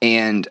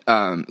and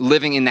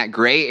living in that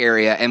gray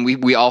area, and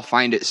we all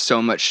find it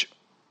so much.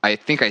 I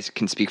think I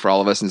can speak for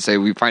all of us and say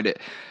we find it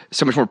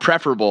so much more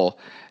preferable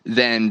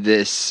than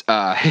this.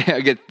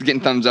 Getting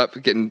thumbs up,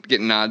 getting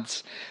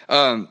nods.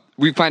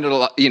 We find it a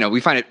lot.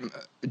 We find it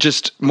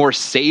just more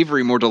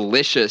savory, more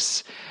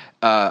delicious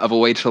of a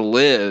way to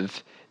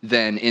live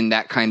than in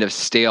that kind of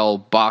stale,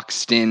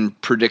 boxed-in,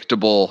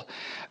 predictable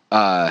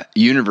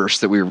universe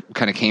that we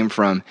kind of came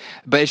from.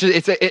 But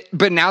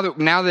but now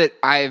that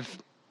I've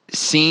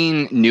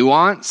seen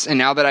nuance, and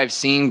now that I've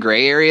seen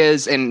gray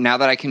areas, and now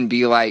that I can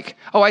be like,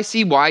 oh, I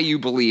see why you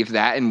believe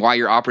that and why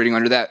you're operating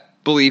under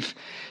that belief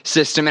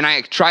system, and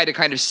I try to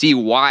kind of see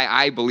why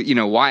I believe,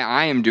 why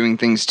I am doing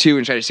things too,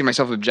 and try to see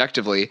myself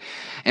objectively.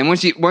 And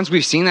once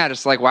we've seen that,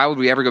 it's like, why would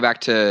we ever go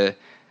back to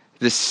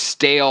the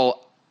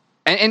stale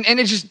And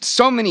it's just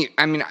so many.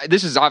 I mean,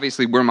 this is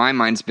obviously where my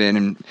mind's been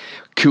and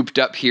cooped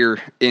up here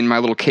in my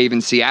little cave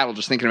in Seattle,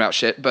 just thinking about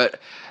shit. But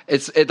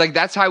it's like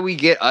that's how we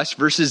get us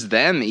versus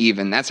them.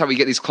 Even that's how we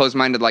get these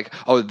closed-minded. Like,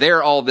 oh,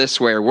 they're all this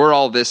way, or we're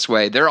all this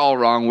way. They're all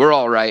wrong. We're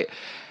all right.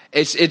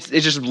 It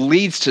just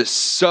leads to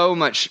so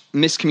much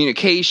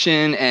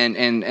miscommunication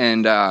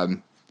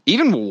and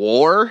even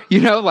war. You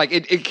know, like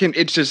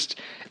it's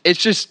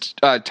just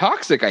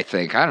toxic. I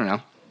think. I don't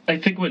know. I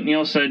think what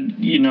Neil said,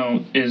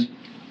 is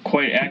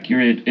quite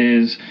accurate.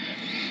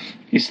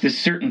 It's the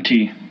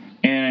certainty.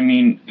 And I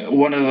mean,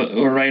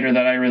 a writer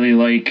that I really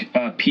like,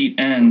 Pete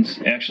Enns,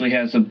 actually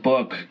has a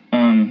book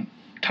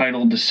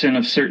titled "The Sin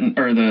of Certain"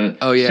 or the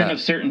Sin of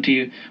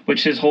Certainty,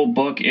 which his whole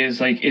book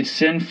is like it's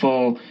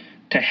sinful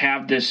to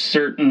have this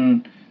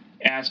certain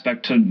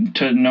aspect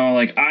to know,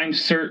 like, I'm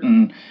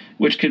certain,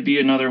 which could be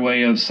another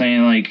way of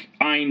saying like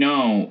I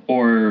know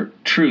or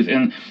truth.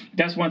 And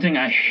that's one thing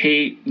I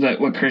hate that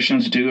what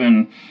Christians do.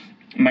 And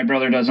my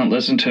brother doesn't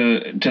listen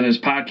to this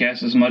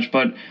podcast as much,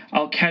 but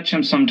I'll catch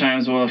him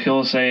sometimes where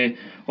he'll say,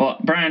 well,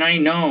 Brian, I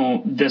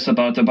know this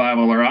about the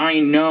Bible, or I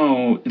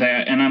know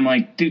that. And I'm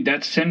like, dude,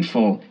 that's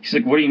sinful. He's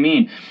like, what do you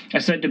mean? I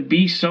said, to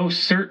be so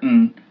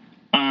certain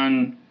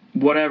on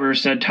whatever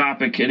said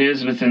topic it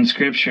is within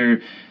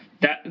Scripture,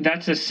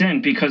 that's a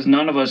sin, because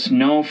none of us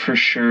know for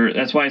sure.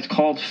 That's why it's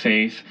called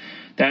faith.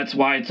 That's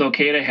why it's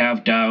okay to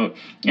have doubt.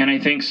 And I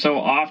think so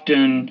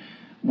often,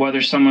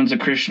 whether someone's a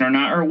Christian or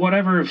not, or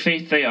whatever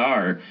faith they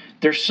are,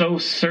 they're so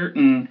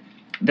certain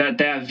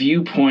that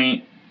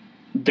viewpoint,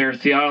 their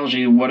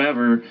theology,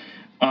 whatever,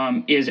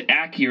 is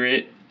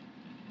accurate.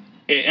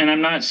 And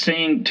I'm not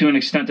saying to an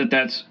extent that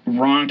that's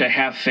wrong to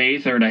have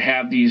faith or to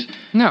have these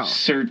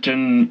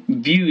certain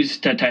views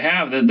to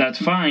have, that's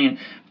fine.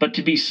 But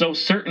to be so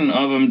certain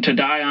of them, to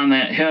die on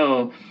that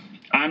hill,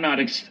 I'm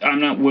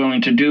not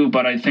willing to do.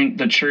 But I think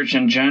the church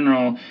in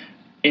general,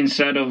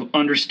 instead of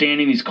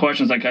understanding these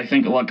questions, like I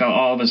think like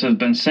all of us have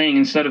been saying,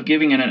 instead of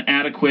giving it an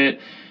adequate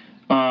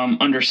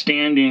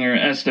understanding or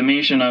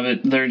estimation of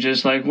it, they're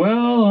just like,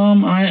 well,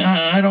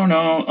 I don't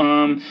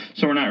know,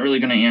 so we're not really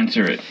going to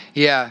answer it.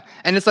 Yeah,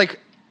 and it's like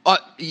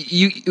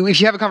if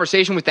you have a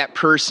conversation with that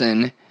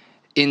person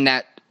in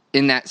that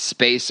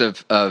space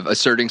of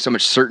asserting so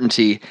much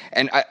certainty,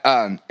 and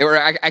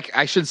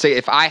I should say,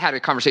 if I had a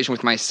conversation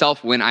with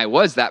myself when I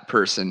was that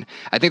person,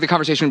 I think the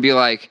conversation would be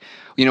like,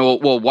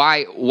 well,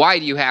 why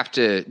do you have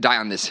to die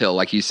on this hill?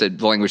 Like you said,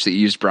 the language that you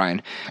used,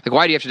 Brian. Like,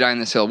 why do you have to die on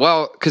this hill?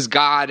 Well, because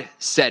God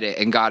said it,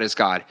 and God is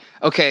God.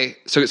 Okay,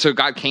 so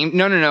God came?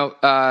 No.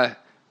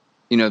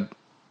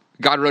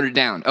 God wrote it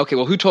down. Okay,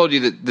 well, who told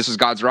you that this was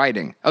God's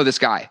writing? Oh, this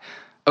guy.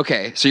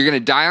 Okay, so you're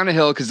going to die on a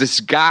hill because this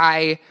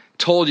guy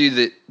told you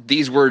that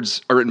these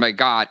words are written by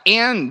God,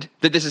 and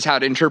that this is how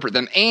to interpret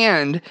them,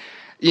 and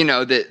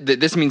that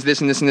this means this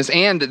and this and this,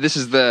 and that this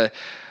is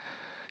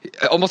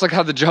almost like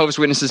how the Jehovah's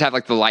Witnesses have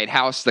like the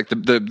lighthouse, like the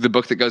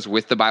book that goes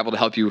with the Bible to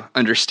help you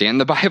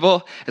understand the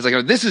Bible. It's like,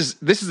 oh, this is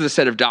the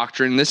set of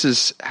doctrine. This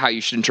is how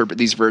you should interpret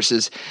these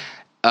verses.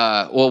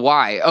 Well,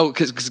 why? Oh,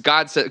 because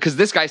God said, because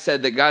this guy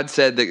said that God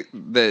said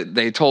that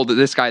they told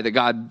this guy that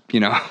God,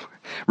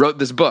 wrote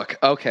this book.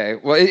 Okay,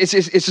 well, it's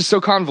just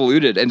so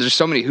convoluted, and there's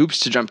so many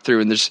hoops to jump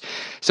through, and there's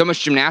so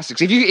much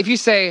gymnastics. If you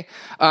say,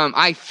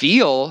 I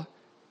feel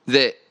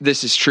that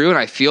this is true, and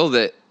I feel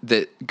that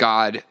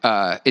God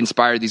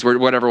inspired these words,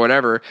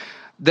 whatever,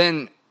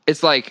 then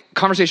it's like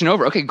conversation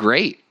over. Okay,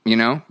 great,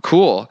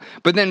 cool.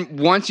 But then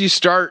once you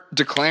start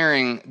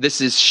declaring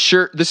this is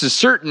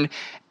certain,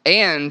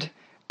 and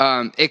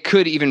it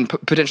could even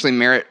potentially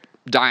merit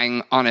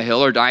dying on a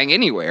hill or dying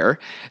anywhere,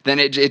 then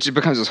it just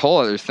becomes this whole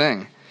other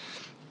thing.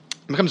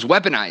 It becomes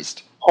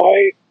weaponized.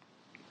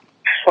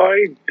 How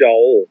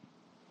dull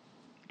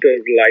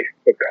does life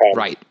become?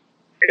 Right.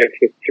 If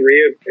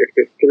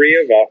the three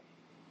of us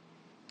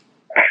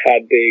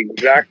had the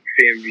exact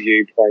same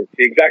viewpoint,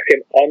 the exact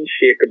same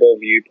unshakable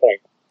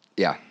viewpoint,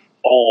 yeah,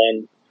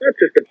 on not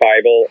just the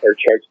Bible or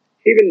church,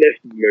 even this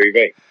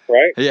movie,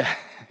 right? Yeah.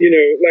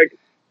 Like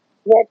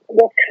what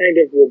kind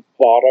of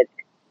robotic,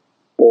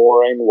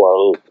 boring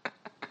world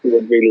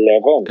would we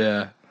live in?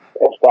 Yeah.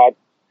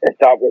 If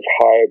that was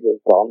how it was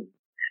done.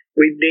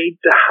 We need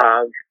to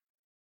have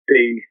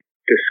these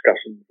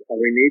discussions, and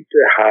we need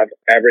to have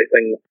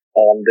everything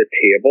on the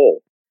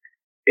table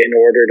in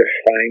order to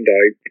find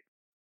out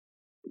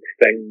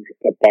things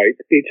about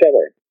each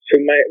other. So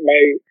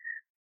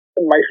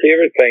my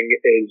favorite thing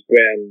is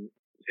when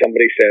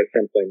somebody says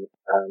something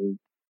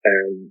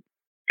and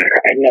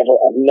I've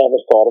never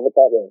thought of it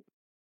that way,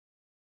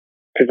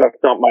 because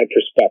that's not my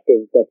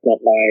perspective. That's not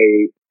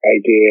my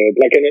idea.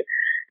 Like in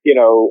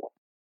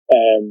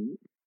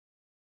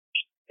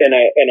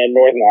a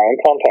Northern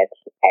Ireland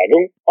context, I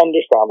don't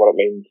understand what it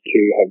means to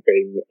have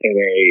been in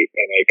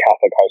a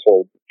Catholic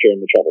household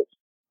during the Troubles.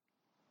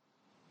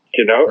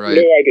 Right.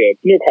 No idea,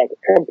 no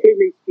context,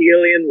 completely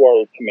alien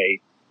world to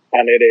me.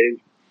 And it is,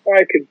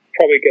 I could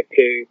probably get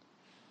to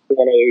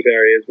one of those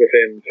areas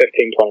within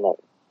 15-20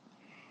 minutes.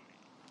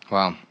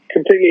 Wow.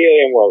 Completely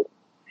alien world.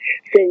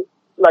 So,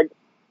 like,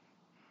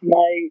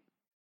 my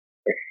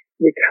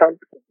we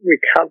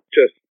can't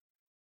just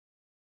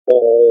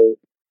all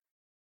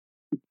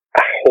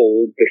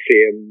hold the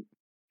same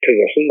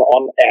position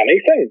on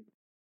anything,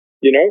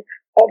 you know?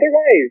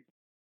 Otherwise,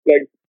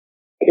 like,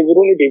 there would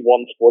only be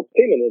one sports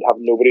team and they'd have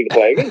nobody to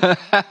play against.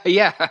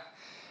 Yeah.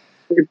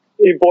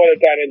 You boil it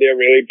down into a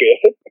really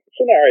basic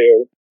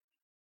scenario.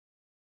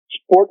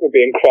 Sport would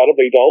be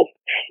incredibly dull.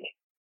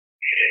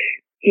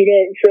 You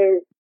know, so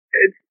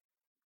it's,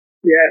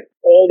 yeah,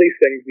 all these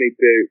things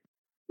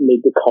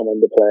need to come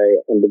into play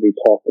and to be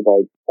talked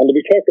about,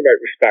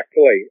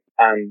 respectfully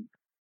and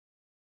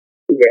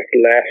with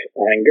less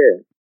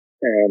anger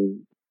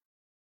than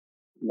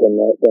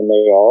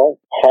they are.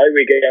 How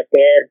we get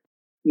there,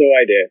 no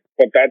idea.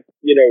 But that,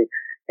 you know,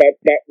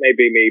 that may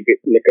be me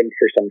looking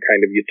for some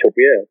kind of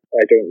utopia.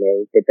 I don't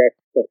know, but that's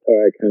how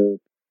I kind of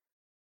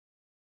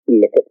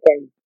look at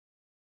things.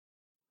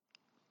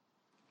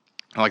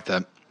 I like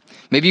that.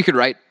 Maybe you could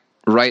write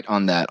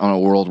on that, on a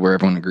world where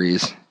everyone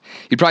agrees.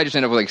 You'd probably just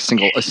end up with like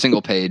a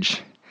single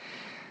page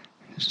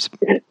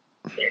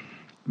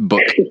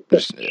book. It'd be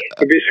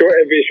short.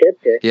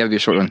 Yeah, it'd be a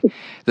short one.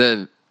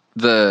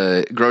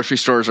 The grocery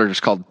stores are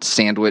just called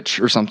Sandwich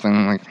or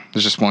something. Like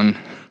there's just one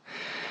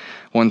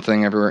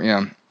thing everywhere.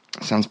 Yeah,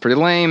 sounds pretty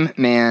lame,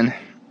 man.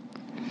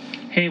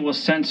 Hey, well,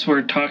 since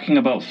we're talking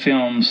about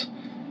films,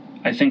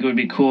 I think it would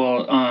be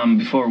cool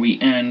before we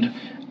end.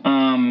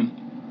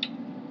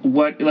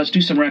 Let's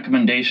do some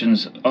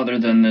recommendations other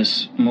than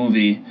this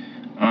movie.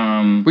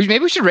 Maybe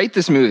we should rate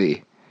this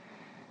movie.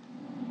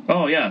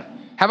 Oh yeah.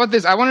 How about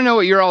this? I want to know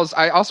what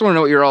I also want to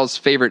know what your all's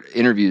favorite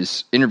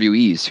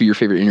interviewees, who your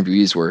favorite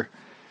interviewees were.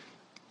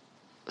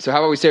 So how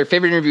about we say our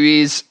favorite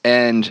interviewees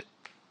and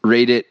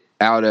rate it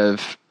out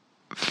of,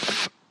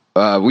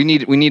 we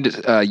need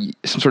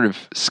some sort of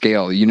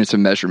scale, units of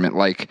measurement,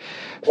 like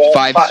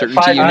five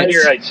certainty units.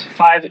 Meteorites.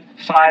 Five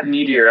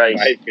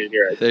meteorites. 5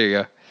 meteorites. There you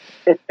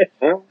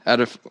go. Out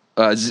of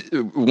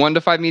 1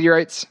 to 5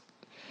 meteorites?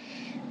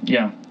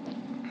 Yeah.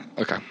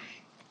 Okay.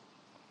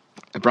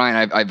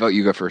 Brian, I vote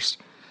you go first.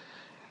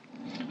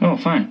 Oh,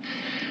 fine.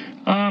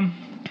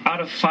 Out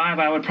of 5,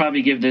 I would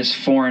probably give this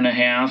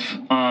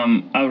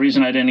 4.5. The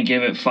reason I didn't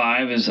give it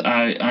 5 is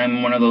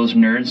I'm one of those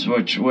nerds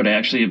which would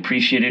actually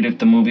appreciate it if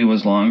the movie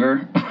was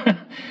longer.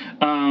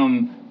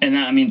 And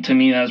that, I mean, to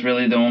me, that's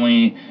really the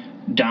only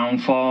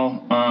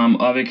downfall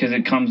of it, because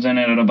it comes in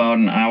at about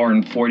an hour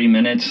and 40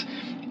 minutes,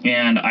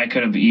 and I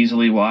could have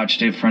easily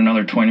watched it for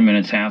another 20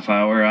 minutes, half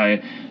hour.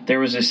 There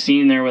was a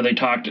scene there where they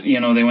talked, you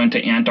know, they went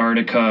to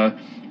Antarctica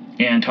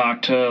and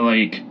talked to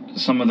like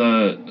some of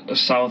the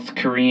South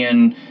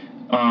Korean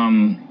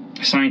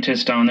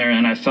scientists down there,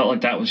 and I felt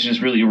like that was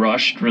just really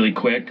rushed, really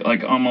quick,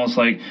 like almost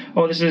like,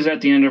 oh, this is at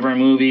the end of our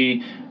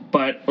movie,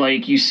 but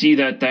like you see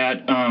that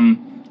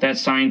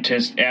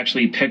scientist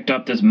actually picked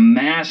up this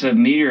massive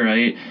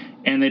meteorite,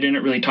 and they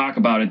didn't really talk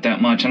about it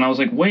that much, and I was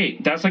like,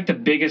 wait, that's like the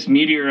biggest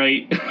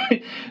meteorite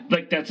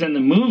like that's in the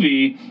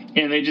movie,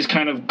 and they just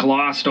kind of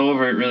glossed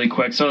over it really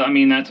quick. So I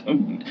mean, that's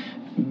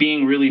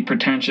being really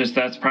pretentious.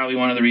 That's probably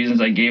one of the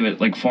reasons I gave it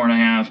like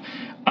 4.5.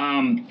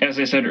 As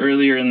I said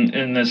earlier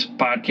in this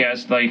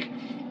podcast, like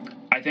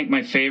I think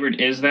my favorite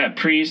is that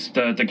priest,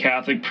 the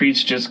Catholic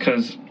priest, just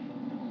because.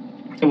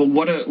 Well,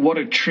 what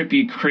a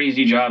trippy,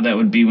 crazy job that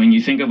would be. When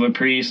you think of a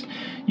priest,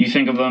 you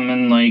think of them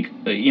in like,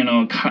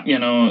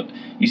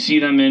 you see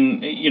them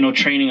in,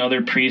 training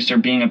other priests or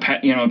being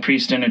a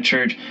priest in a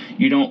church.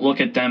 You don't look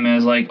at them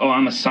as like, oh,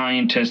 I'm a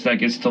scientist that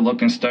gets to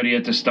look and study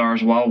at the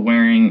stars while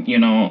wearing,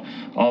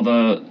 all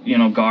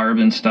the, garb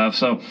and stuff.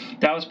 So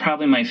that was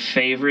probably my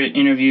favorite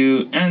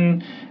interview.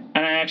 And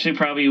I actually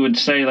probably would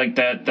say like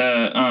that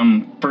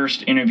the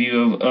first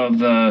interview of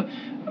the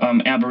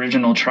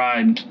Aboriginal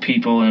tribe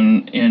people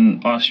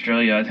in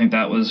Australia, I think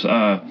that was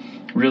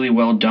really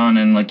well done.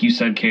 And like you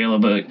said,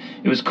 Caleb,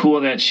 it was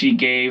cool that she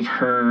gave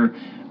her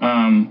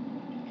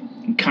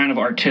kind of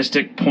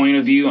artistic point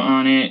of view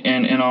on it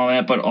and all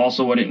that, but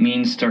also what it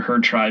means to her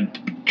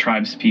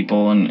tribes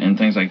people and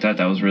things like that.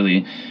 That was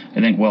really,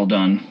 I think, well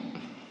done.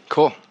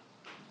 Cool.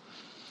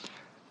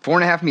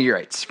 4.5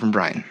 meteorites from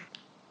Brian.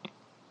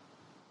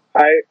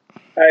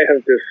 I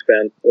have just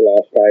spent the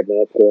last 5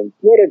 minutes going,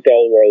 what a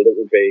dull world it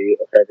would be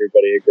if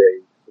everybody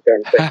agreed with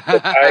everything.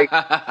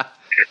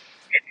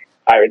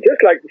 I would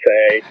just like to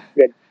say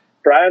that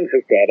Brian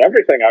has said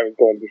everything I was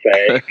going to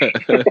say,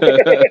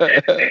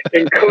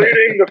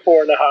 including the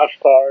 4.5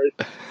 stars.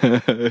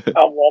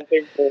 I'm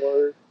wanting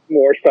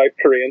more South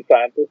Korean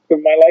scientists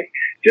in my life.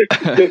 Just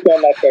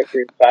on that South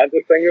Korean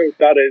scientist thing,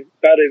 that is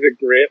a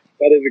great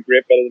bit of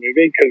the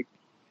movie, because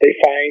they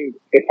find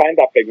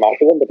that big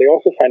massive one, but they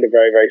also find a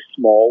very, very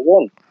small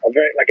one,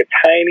 like a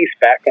tiny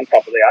speck on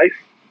top of the ice.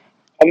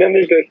 And then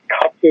there's this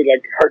cut to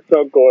like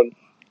Herzog going,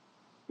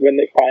 when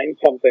they find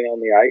something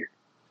on the ice,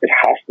 it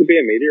has to be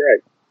a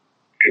meteorite,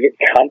 because it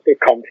can't have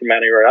come from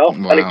anywhere else.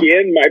 Wow. And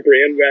again, my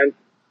brain went,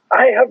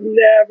 I have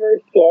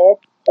never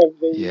thought of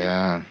those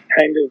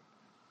kind of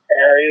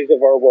areas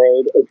of our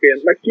world as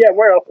being like,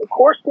 where else? Of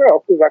course, where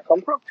else does that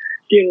come from?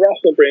 Again,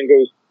 rest of my brain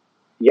goes,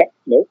 yep,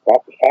 no,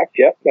 that's a fact,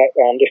 yep,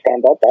 I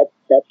understand that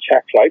that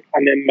checks out.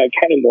 And then my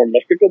kind of more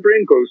mystical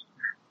brain goes,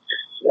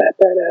 what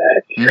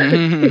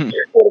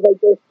about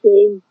this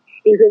game?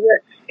 He's a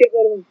risk. Get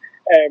rid of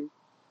him.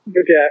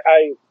 But yeah,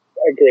 I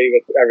agree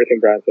with everything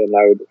Brian said. And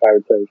I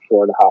would say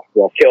 4.5.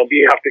 Well, Caleb,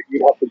 you have to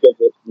give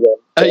this one.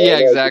 Yeah,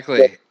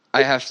 exactly.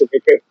 I have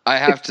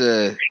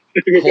to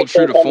hold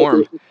true to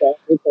form.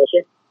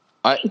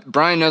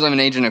 Brian knows I'm an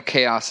agent of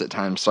chaos at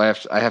times, so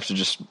I have to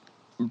just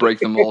break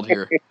the mold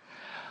here.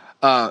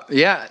 I'll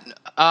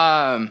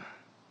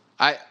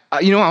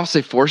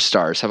say 4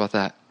 stars. How about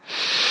that?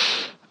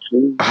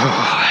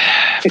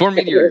 4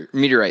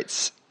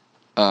 meteorites.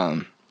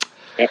 I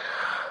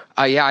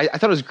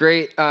thought it was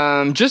great.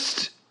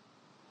 Just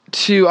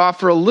to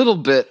offer a little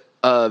bit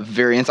of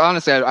variance,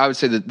 honestly, I would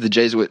say that the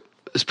Jesuit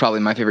is probably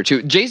my favorite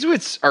too.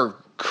 Jesuits are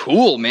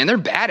cool, man. They're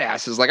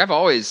badasses. Like, I've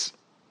always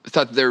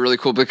thought that they're really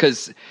cool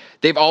because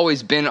they've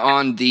always been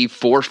on the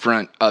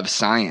forefront of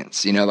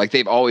science. You know, like,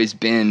 they've always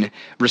been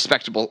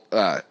respectable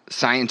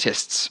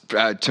scientists,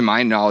 to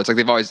my knowledge. Like,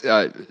 they've always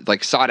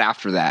like sought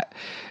after that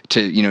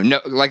to, you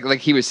know like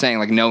he was saying,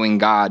 like, knowing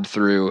God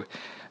through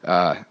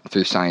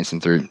science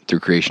and through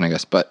creation, I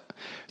guess, but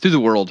through the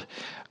world.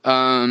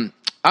 I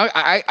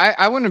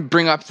want to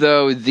bring up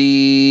though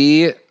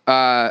the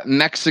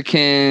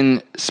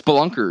Mexican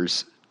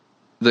spelunkers,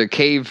 the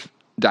cave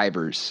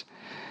divers.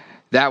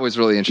 That was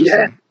really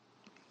interesting.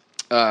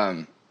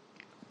 Yeah.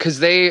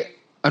 Cause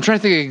I'm trying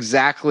to think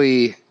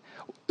exactly.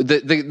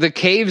 The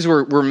caves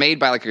were made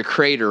by like a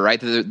crater, right?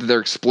 That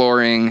they're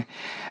exploring,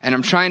 and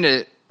I'm trying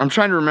to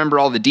remember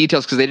all the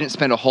details because they didn't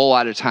spend a whole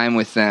lot of time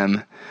with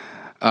them.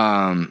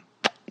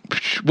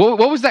 What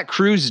was that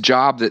crew's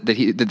job that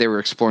they were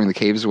exploring the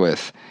caves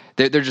with?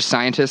 They're just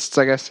scientists,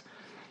 I guess.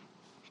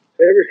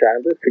 They were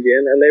scientists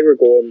again, and they were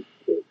going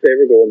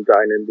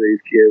down into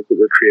these caves that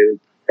were created,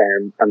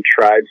 and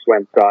tribes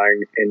went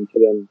down into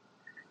them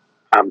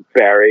and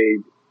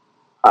buried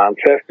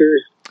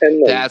ancestors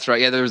in them. That's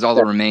right. Yeah, there was all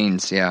the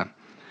remains. Yeah.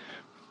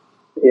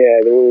 Yeah,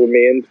 there were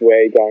remains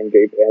way down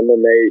deep in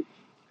them. They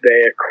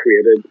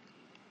created,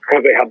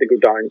 because they had to go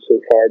down so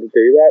far to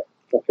do that.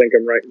 I think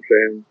I'm right in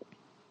saying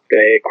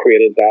they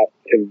created that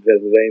to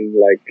visiting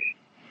like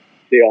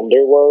the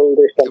underworld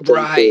or something.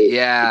 Right.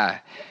 Yeah.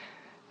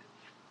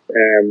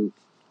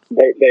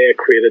 They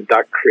created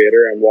that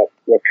crater, and what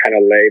kind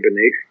of lay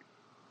beneath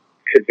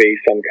could be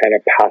some kind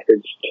of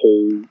passage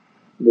to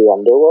the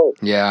underworld.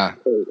 Yeah.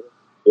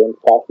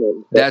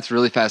 Fascinating. That's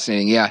really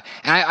fascinating. Yeah.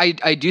 And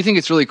I do think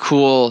it's really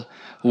cool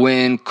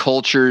when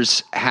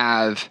cultures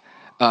have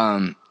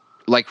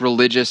like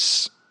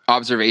religious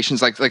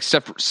observations, like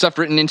stuff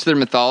written into their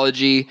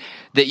mythology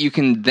that you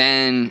can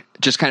then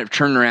just kind of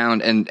turn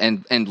around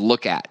and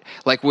look at.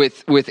 Like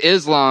with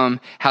Islam,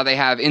 how they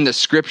have in the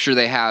scripture,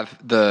 they have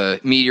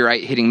the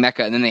meteorite hitting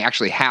Mecca, and then they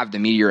actually have the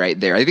meteorite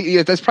there. I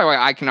think that's probably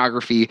why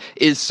iconography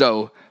is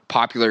so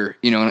popular,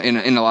 you know,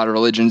 in a lot of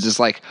religions. Is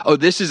like, oh,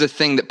 this is a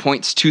thing that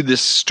points to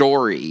this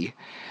story,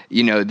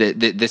 you know, that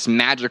this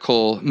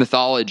magical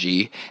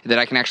mythology that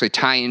I can actually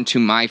tie into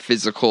my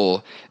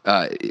physical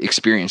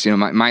experience, you know,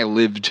 my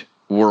lived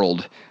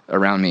world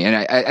around me. And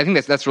I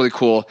think that's really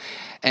cool.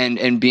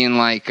 And being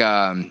like,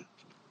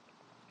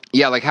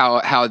 like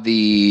how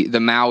the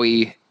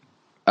Maui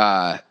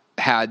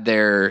had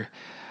their,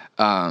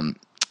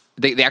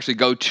 they actually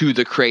go to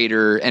the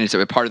crater, and it's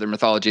a part of their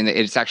mythology, and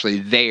it's actually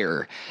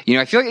there. You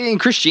know, I feel like in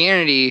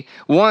Christianity,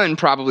 one,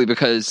 probably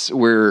because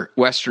we're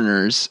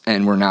Westerners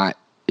and we're not,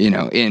 you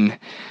know, in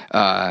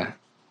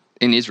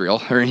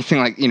Israel or anything,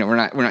 like, you know, we're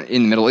not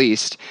in the Middle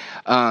East.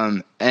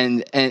 And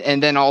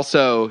then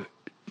also,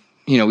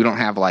 you know, we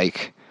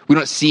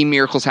don't see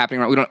miracles happening,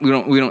 right?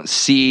 We don't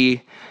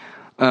see,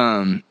 I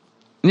don't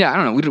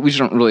know. We just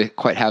don't really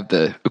quite have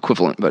the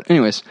equivalent, but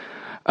anyways,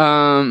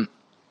 I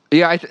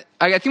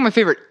think my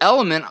favorite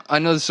element, I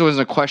know this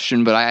wasn't a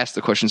question, but I asked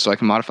the question so I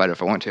can modify it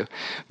if I want to,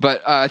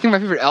 but I think my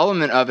favorite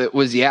element of it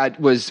was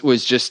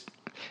just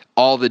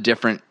all the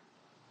different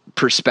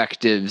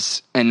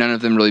perspectives and none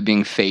of them really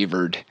being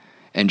favored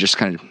and just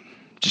kind of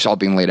just all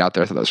being laid out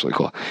there. I thought that was really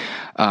cool.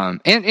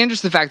 And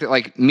just the fact that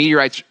like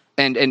meteorites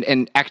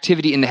and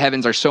activity in the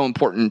heavens are so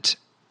important,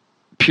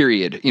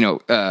 period, you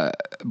know,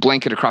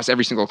 blanket across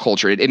every single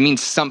culture. It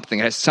means something.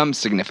 It has some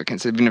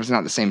significance, even if it's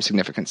not the same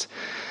significance.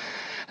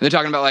 And they're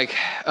talking about like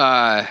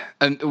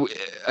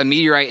a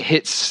meteorite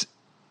hits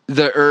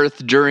the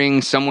earth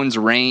during someone's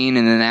reign,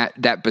 and then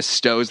that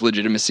bestows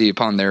legitimacy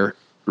upon their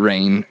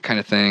reign, kind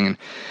of thing. And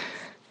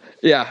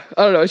yeah,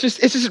 I don't know. It's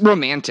just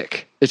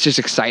romantic. It's just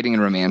exciting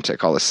and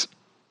romantic. All this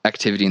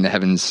activity in the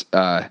heavens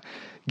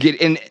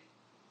get in.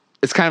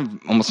 It's kind of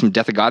almost some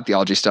death of God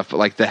theology stuff, but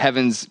like the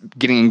heavens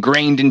getting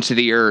ingrained into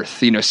the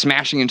earth, you know,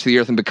 smashing into the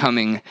earth and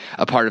becoming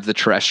a part of the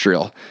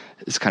terrestrial.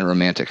 It's kind of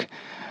romantic.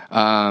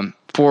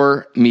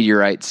 For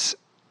meteorites.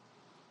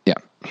 Yeah.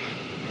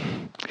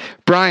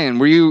 Brian,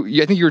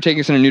 I think you were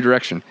taking us in a new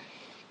direction.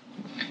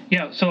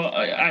 Yeah, so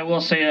I will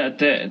say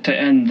to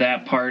end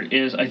that part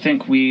is I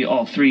think we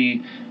all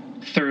three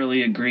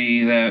thoroughly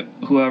agree that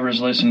whoever's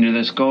listening to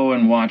this, go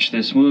and watch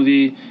this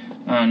movie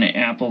on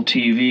Apple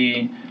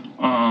TV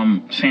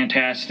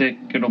fantastic.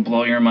 It'll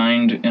blow your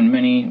mind in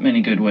many,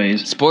 many good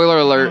ways. Spoiler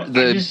alert,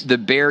 the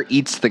bear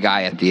eats the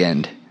guy at the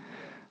end.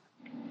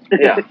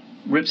 Yeah.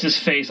 Rips his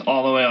face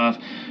all the way off.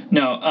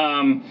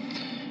 No,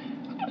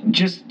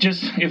 just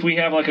if we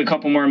have like a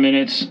couple more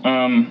minutes,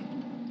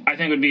 I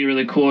think it would be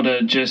really cool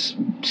to just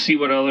see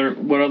what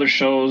other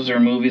shows or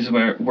movies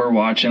we're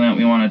watching that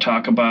we want to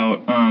talk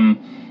about.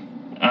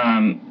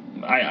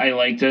 I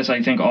like this.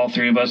 I think all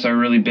three of us are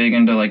really big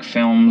into like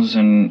films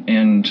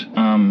and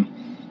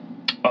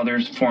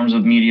other forms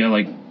of media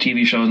like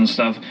TV shows and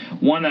stuff.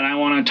 One that I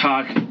want to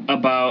talk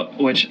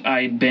about, which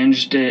I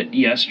binged it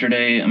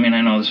yesterday. I mean, I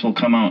know this will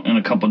come out in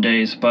a couple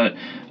days, but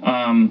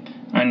on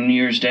New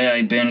Year's Day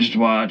I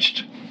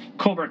watched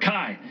Cobra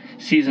Kai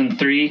season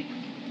 3,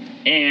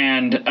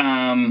 and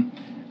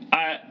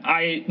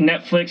I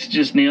Netflix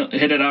just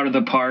hit it out of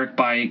the park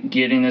by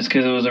getting this,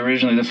 because it was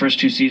originally the first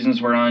 2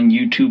 seasons were on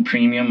YouTube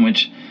Premium,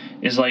 which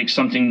is like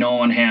something no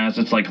one has.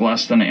 It's like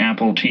less than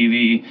Apple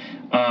TV.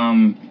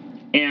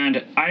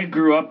 And I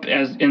grew up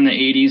in the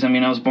 80s. I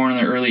mean, I was born in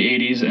the early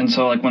 80s, and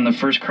so like when the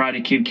first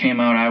Karate Kid came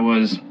out, I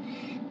was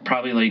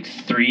probably like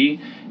 3.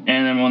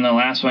 And then when the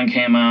last one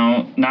came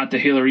out, not the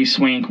Hilary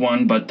Swank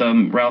one, but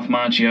the Ralph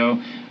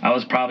Macchio, I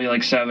was probably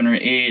like 7 or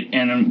 8.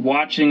 And then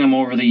watching them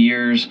over the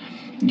years,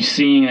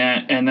 seeing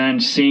that, and then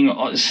seeing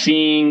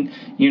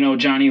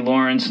Johnny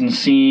Lawrence, and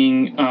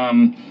seeing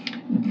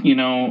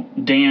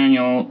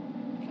Daniel,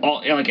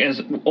 all like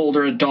as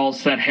older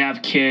adults that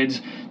have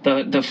kids,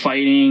 the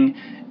fighting,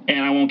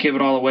 and I won't give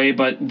it all away,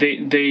 but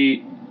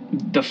the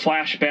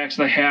flashbacks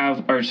they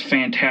have are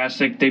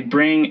fantastic. They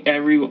bring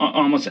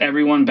almost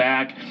everyone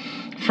back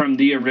from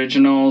the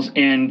originals,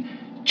 and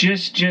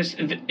it's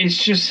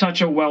just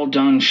such a well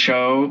done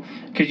show,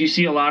 because you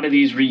see a lot of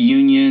these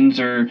reunions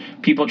or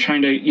people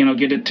trying to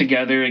get it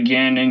together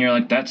again, and you're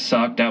like, that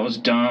sucked, that was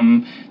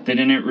dumb, they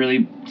didn't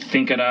really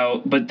think it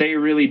out, but they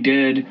really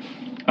did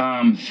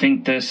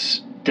think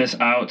this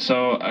out.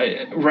 So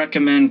I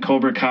recommend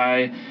Cobra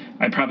Kai.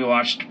 I probably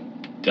watched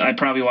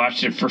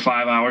it for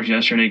 5 hours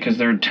yesterday, because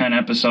there are 10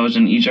 episodes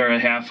and each are a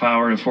half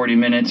hour to 40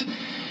 minutes.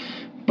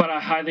 But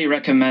I highly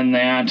recommend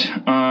that.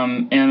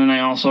 And then I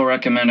also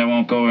recommend, I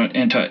won't go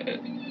into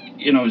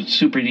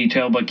super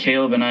detail, but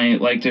Caleb and I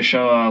like the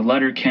show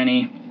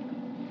Letterkenny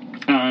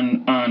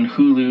on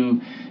Hulu.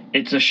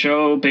 It's a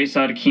show based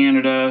out of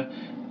Canada,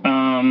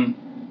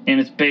 and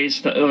it's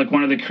based, like,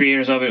 one of the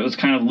creators of it was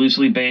kind of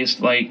loosely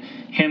based, like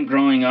him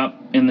growing up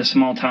in the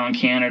small town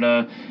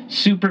Canada.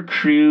 Super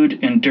crude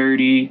and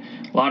dirty,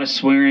 a lot of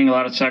swearing, a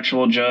lot of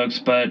sexual jokes,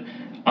 but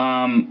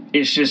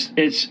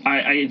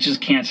I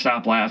just can't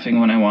stop laughing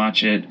when I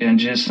watch it. And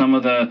just some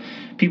of the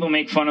people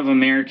make fun of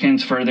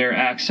Americans for their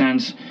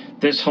accents.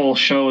 This whole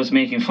show is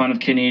making fun of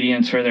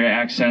Canadians for their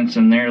accents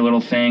and their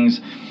little things.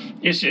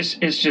 It's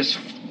just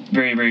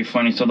very, very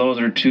funny. So those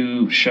are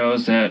 2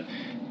 shows that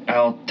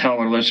I'll tell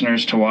our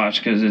listeners to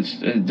watch, because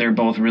they're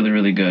both really,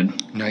 really good.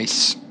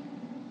 Nice.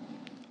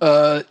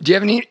 Do you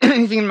have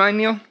anything in mind,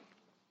 Neil?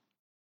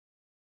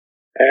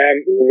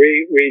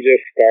 We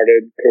just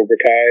started Cobra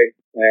Kai,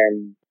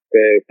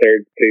 the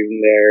 3rd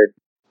season there a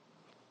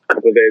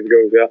couple of days ago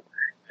as well,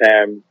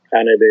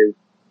 and it is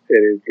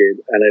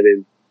good, and it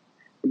is,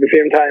 at the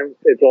same time,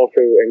 it's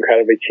also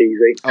incredibly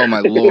cheesy. Oh my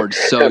lord,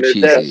 so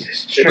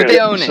cheesy. But they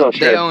own it. So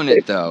they own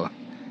it, though.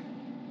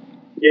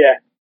 Yeah,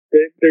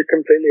 they're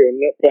completely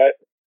owning it, but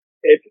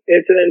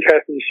it's an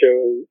interesting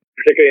show,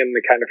 particularly in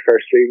the kind of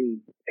first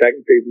season,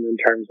 second season, in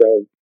terms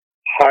of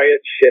how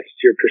it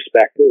shifts your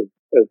perspective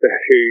as to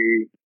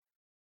who,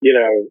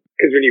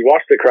 because when you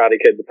watch the Karate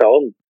Kid, the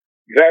film,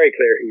 very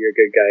clear who your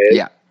good guy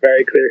is,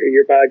 very clear who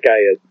your bad guy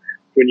is.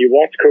 When you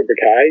watch Cobra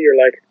Kai, you're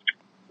like,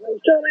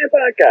 is Johnny a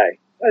bad guy?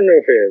 I don't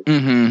know if he is.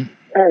 Mm-hmm.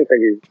 I don't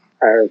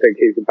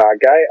think he's a bad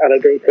guy, and I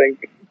don't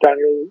think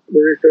Daniel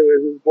LaRusso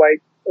is as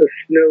white as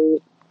snow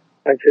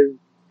as his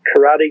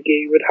karate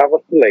gi would have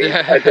us believe.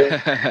 I don't,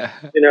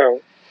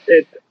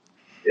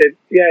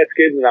 it's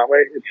good in that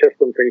way. It's just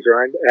some things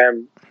around.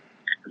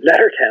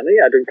 Letterkenny,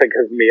 I don't think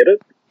has made it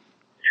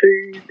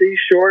to these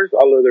shores,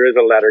 although there is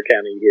a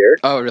Letterkenny here.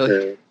 Oh,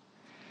 really?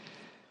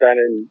 Down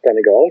in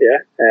Donegal,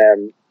 yeah.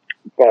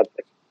 But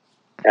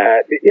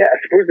I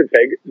suppose the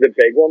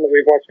big one that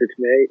we've watched, which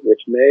may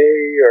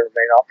or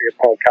may not be a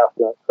podcast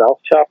in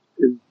itself, chap,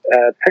 is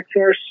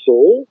Pixar's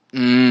Soul.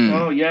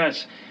 Oh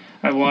yes,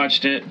 I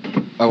watched it.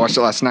 I watched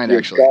it last night,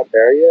 actually. Got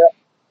there yet?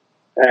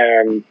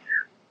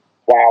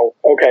 Wow.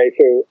 Okay,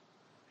 so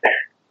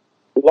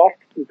lots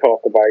to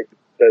talk about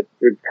that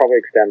would probably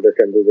extend this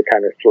into the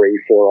kind of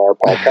 3-4 hour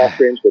podcast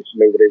range, which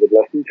nobody would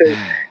listen to.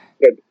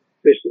 But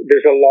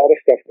there's a lot of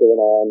stuff going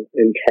on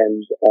in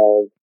terms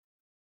of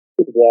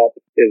what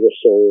is a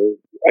soul.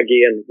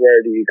 Again,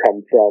 where do you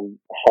come from?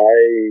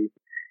 How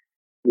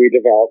we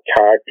develop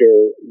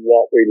character,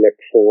 what we look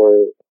for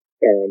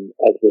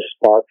as the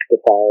spark to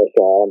fire us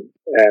on.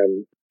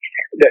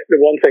 The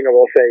one thing I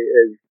will say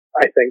is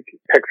I think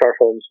Pixar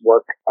films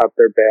work at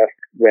their best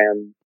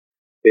when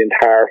the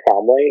entire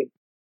family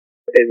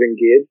is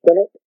engaged in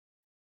it.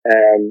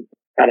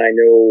 And I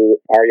know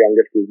our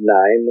youngest is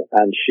 9,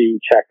 and she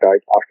checked out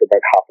after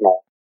about half an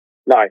hour.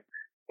 Now,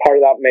 part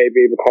of that may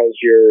be because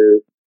you're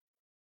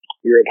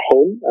at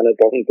home and it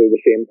doesn't do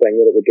the same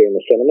thing that it would do in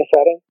a cinema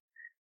setting.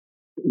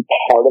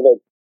 Part of it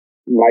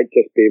might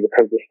just be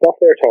because the stuff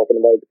they're talking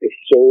about is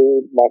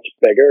so much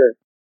bigger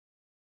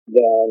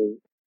than,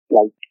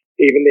 like,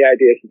 even the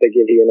ideas that they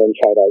give you in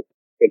Inside Out.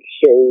 It's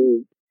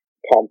so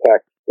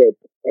complex that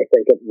I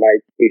think it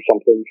might be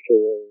something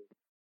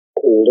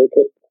for older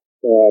kids.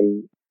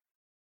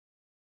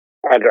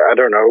 I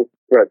don't know,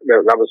 but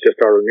that was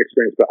just our own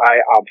experience, but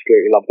I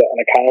absolutely loved it,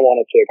 and I kind of want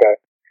to take a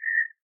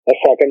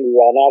second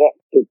run at it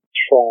to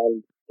try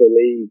and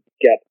really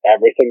get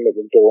everything that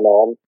was going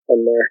on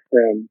in there.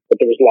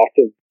 But there was lots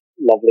of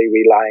lovely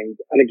wee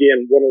lines, and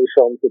again, one of those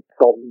films that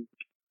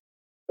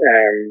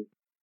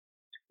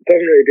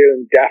doesn't really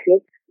do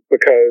indefinite,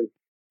 because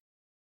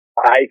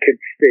I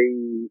could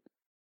see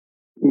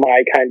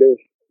my kind of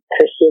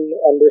Christian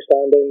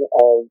understanding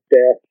of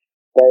death,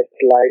 birth,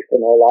 life, and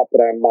all that,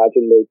 but I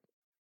imagine that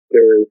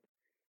there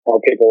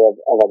are people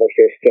of other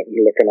faiths sitting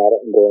looking at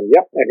it and going,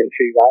 yep, I can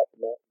see that.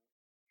 And,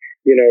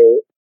 you know,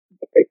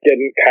 it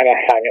didn't kind of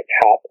hang its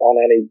hat on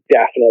any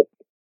definite,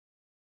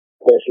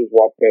 this is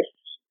what this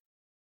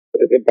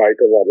is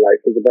about or what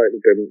life is about. It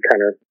didn't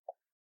kind of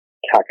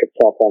tack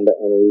itself onto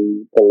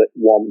any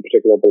one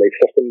particular belief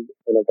system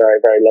in a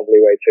very, very lovely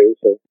way too.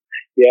 So,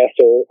 yeah,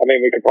 I mean,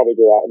 we could probably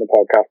do that in the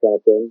podcast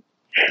on its own.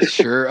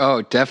 Sure.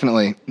 Oh,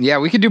 definitely. Yeah,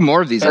 we could do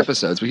more of these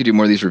episodes. We could do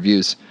more of these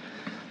reviews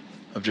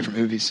of different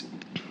movies.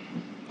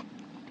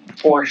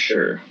 For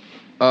sure.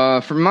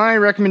 For my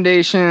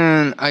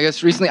recommendation, I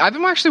guess recently, I've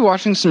been actually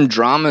watching some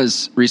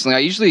dramas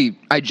recently.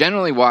 I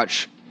generally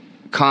watch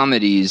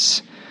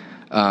comedies.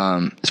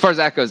 As far as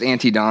that goes,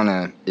 Auntie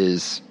Donna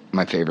is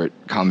my favorite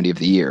comedy of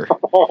the year.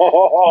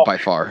 By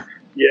far.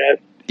 Yes.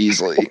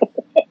 Easily.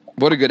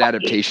 What a good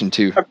adaptation,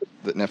 too,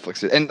 that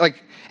Netflix did. And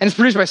it's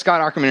produced by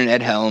Scott Aukerman and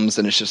Ed Helms,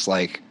 and it's just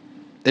like,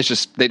 they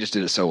just did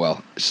it so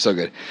well. It's so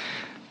good.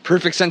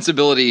 Perfect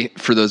sensibility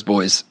for those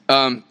boys.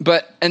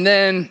 But I've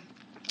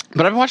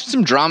been watching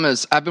some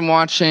dramas. I've been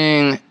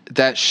watching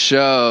that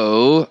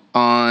show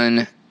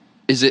on,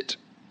 is it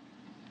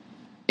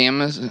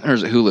Amazon or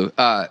is it Hulu?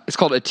 It's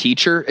called A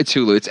Teacher. It's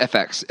Hulu. It's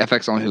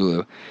FX on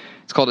Hulu.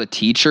 It's called A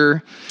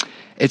Teacher.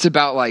 It's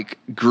about like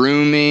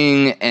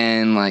grooming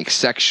and like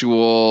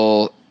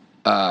sexual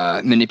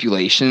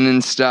manipulation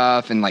and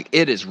stuff, and like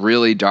it is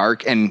really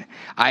dark. And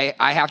I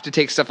have to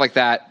take stuff like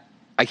that.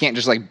 I can't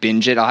just like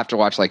binge it. I'll have to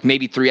watch like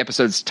maybe 3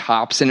 episodes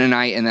tops in a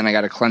night, and then I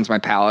got to cleanse my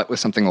palate with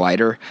something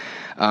lighter.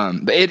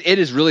 But it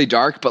is really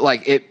dark, but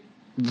like it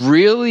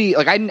really,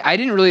 like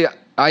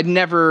I'd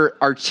never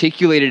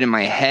articulated in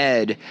my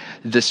head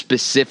the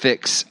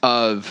specifics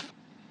of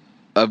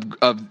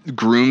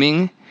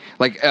grooming.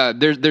 Like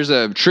there's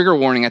a trigger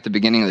warning at the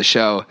beginning of the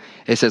show.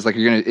 It says like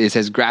it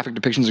says graphic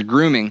depictions of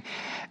grooming,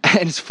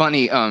 and it's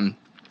funny.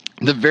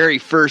 The very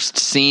first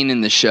scene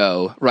in the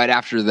show, right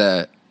after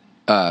the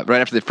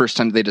first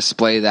time they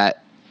display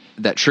that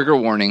trigger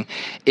warning,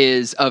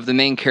 is of the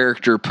main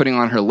character putting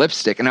on her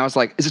lipstick, and I was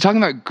like, is it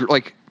talking about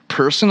like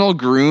personal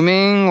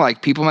grooming?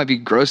 Like people might be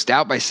grossed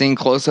out by seeing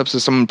close-ups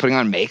of someone putting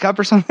on makeup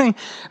or something.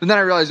 But then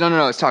I realized,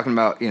 no, it's talking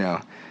about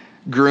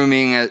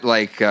grooming at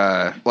like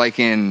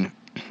in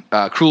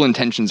Cruel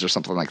Intentions or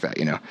something like that.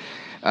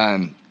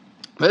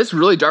 But it's a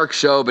really dark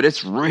show, but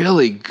it's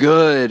really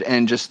good,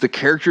 and just the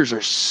characters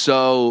are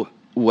so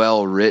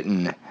well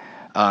written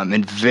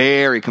and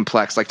very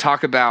complex. Like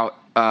talk about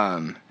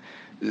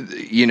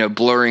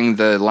blurring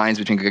the lines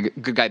between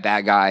good guy,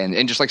 bad guy,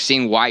 and just like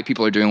seeing why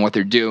people are doing what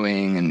they're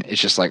doing, and it's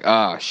just like,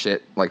 oh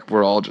shit, like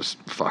we're all just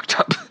fucked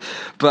up.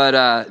 But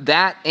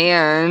that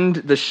and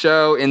the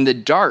show In the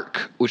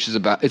Dark, which is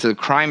it's a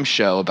crime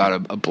show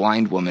about a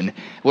blind woman.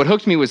 What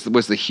hooked me was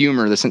the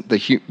humor,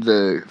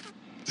 the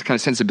kind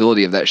of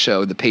sensibility of that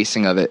show, the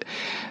pacing of it,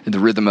 the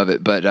rhythm of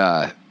it.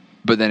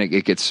 But then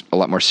it gets a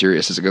lot more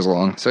serious as it goes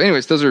along. So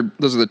anyways, those are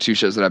the 2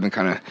 shows that I've been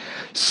kind of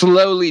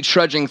slowly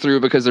trudging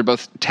through because they're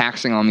both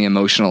taxing on me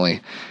emotionally.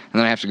 And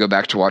then I have to go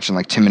back to watching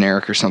like Tim and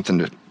Eric or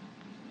something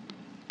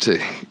to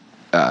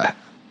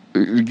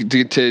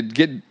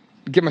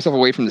get myself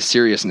away from the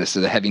seriousness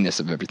or the heaviness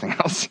of everything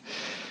else.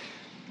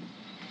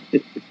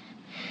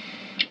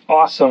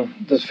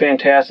 Awesome. That's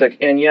fantastic.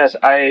 And yes,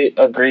 I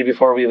agree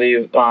before we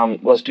leave.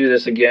 Let's do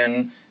this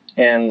again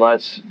and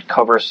let's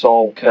cover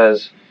Soul,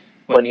 because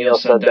when Neil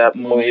said that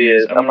movie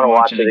is, I'm going to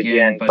watch it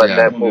again, but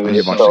that movie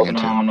is so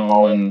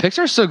phenomenal. And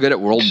Pixar's so good at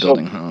world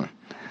building, huh?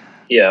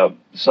 Yeah.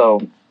 So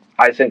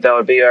I think that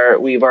would be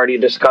we've already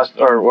discussed,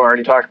 or we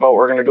already talked about what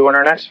we're going to do in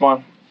our next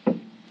one.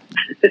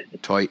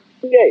 Toy.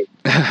 Yay.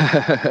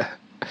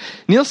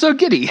 Neil's so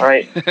giddy. All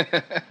right.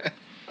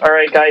 All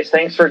right, guys.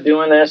 Thanks for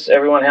doing this.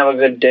 Everyone have a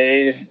good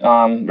day.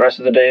 Rest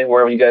of the day,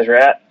 wherever you guys are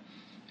at.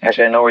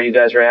 Actually, I know where you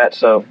guys are at,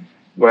 so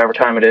whatever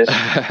time it is.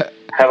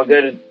 Have a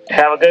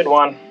good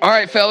one. All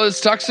right,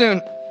 fellas. Talk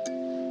soon.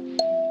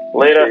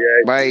 Later.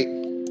 Bye.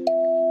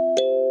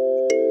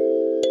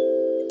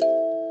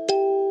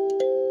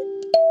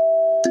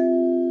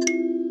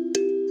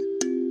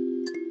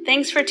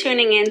 Thanks for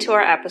tuning in to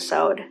our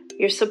episode.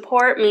 Your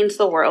support means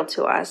the world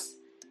to us.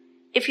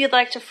 If you'd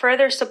like to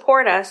further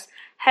support us,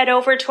 head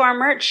over to our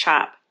merch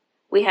shop.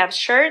 We have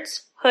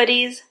shirts,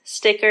 hoodies,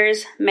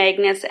 stickers,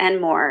 magnets, and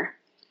more.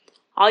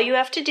 All you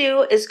have to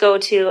do is go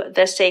to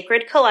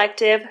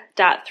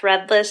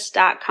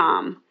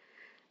thesacredcollective.threadless.com.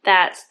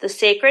 That's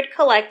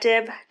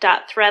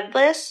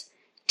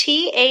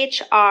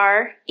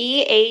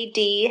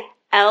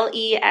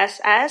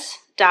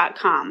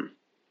thesacredcollective.threadless.com.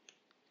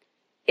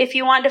 If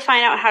you want to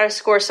find out how to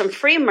score some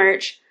free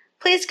merch,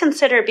 please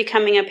consider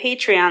becoming a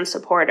Patreon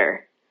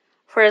supporter.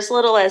 For as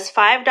little as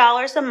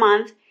 $5 a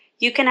month,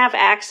 you can have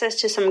access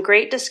to some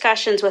great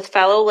discussions with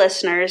fellow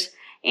listeners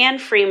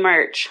and free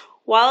merch,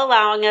 while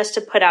allowing us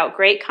to put out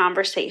great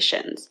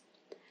conversations.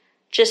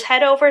 Just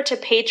head over to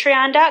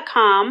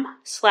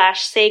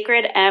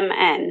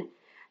patreon.com/sacredmn.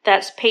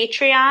 That's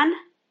Patreon,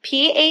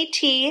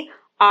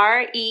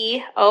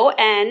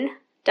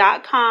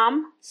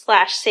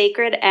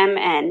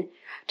 patreon.com/sacredmn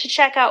to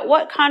check out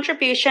what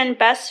contribution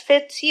best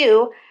fits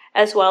you,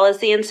 as well as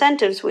the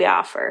incentives we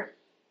offer.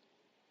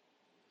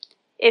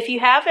 If you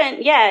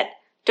haven't yet,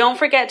 don't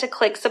forget to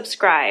click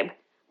subscribe,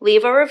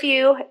 leave a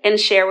review, and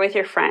share with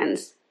your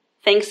friends.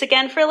 Thanks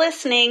again for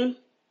listening.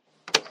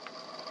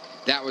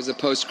 That was a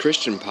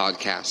Post-Christian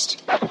podcast.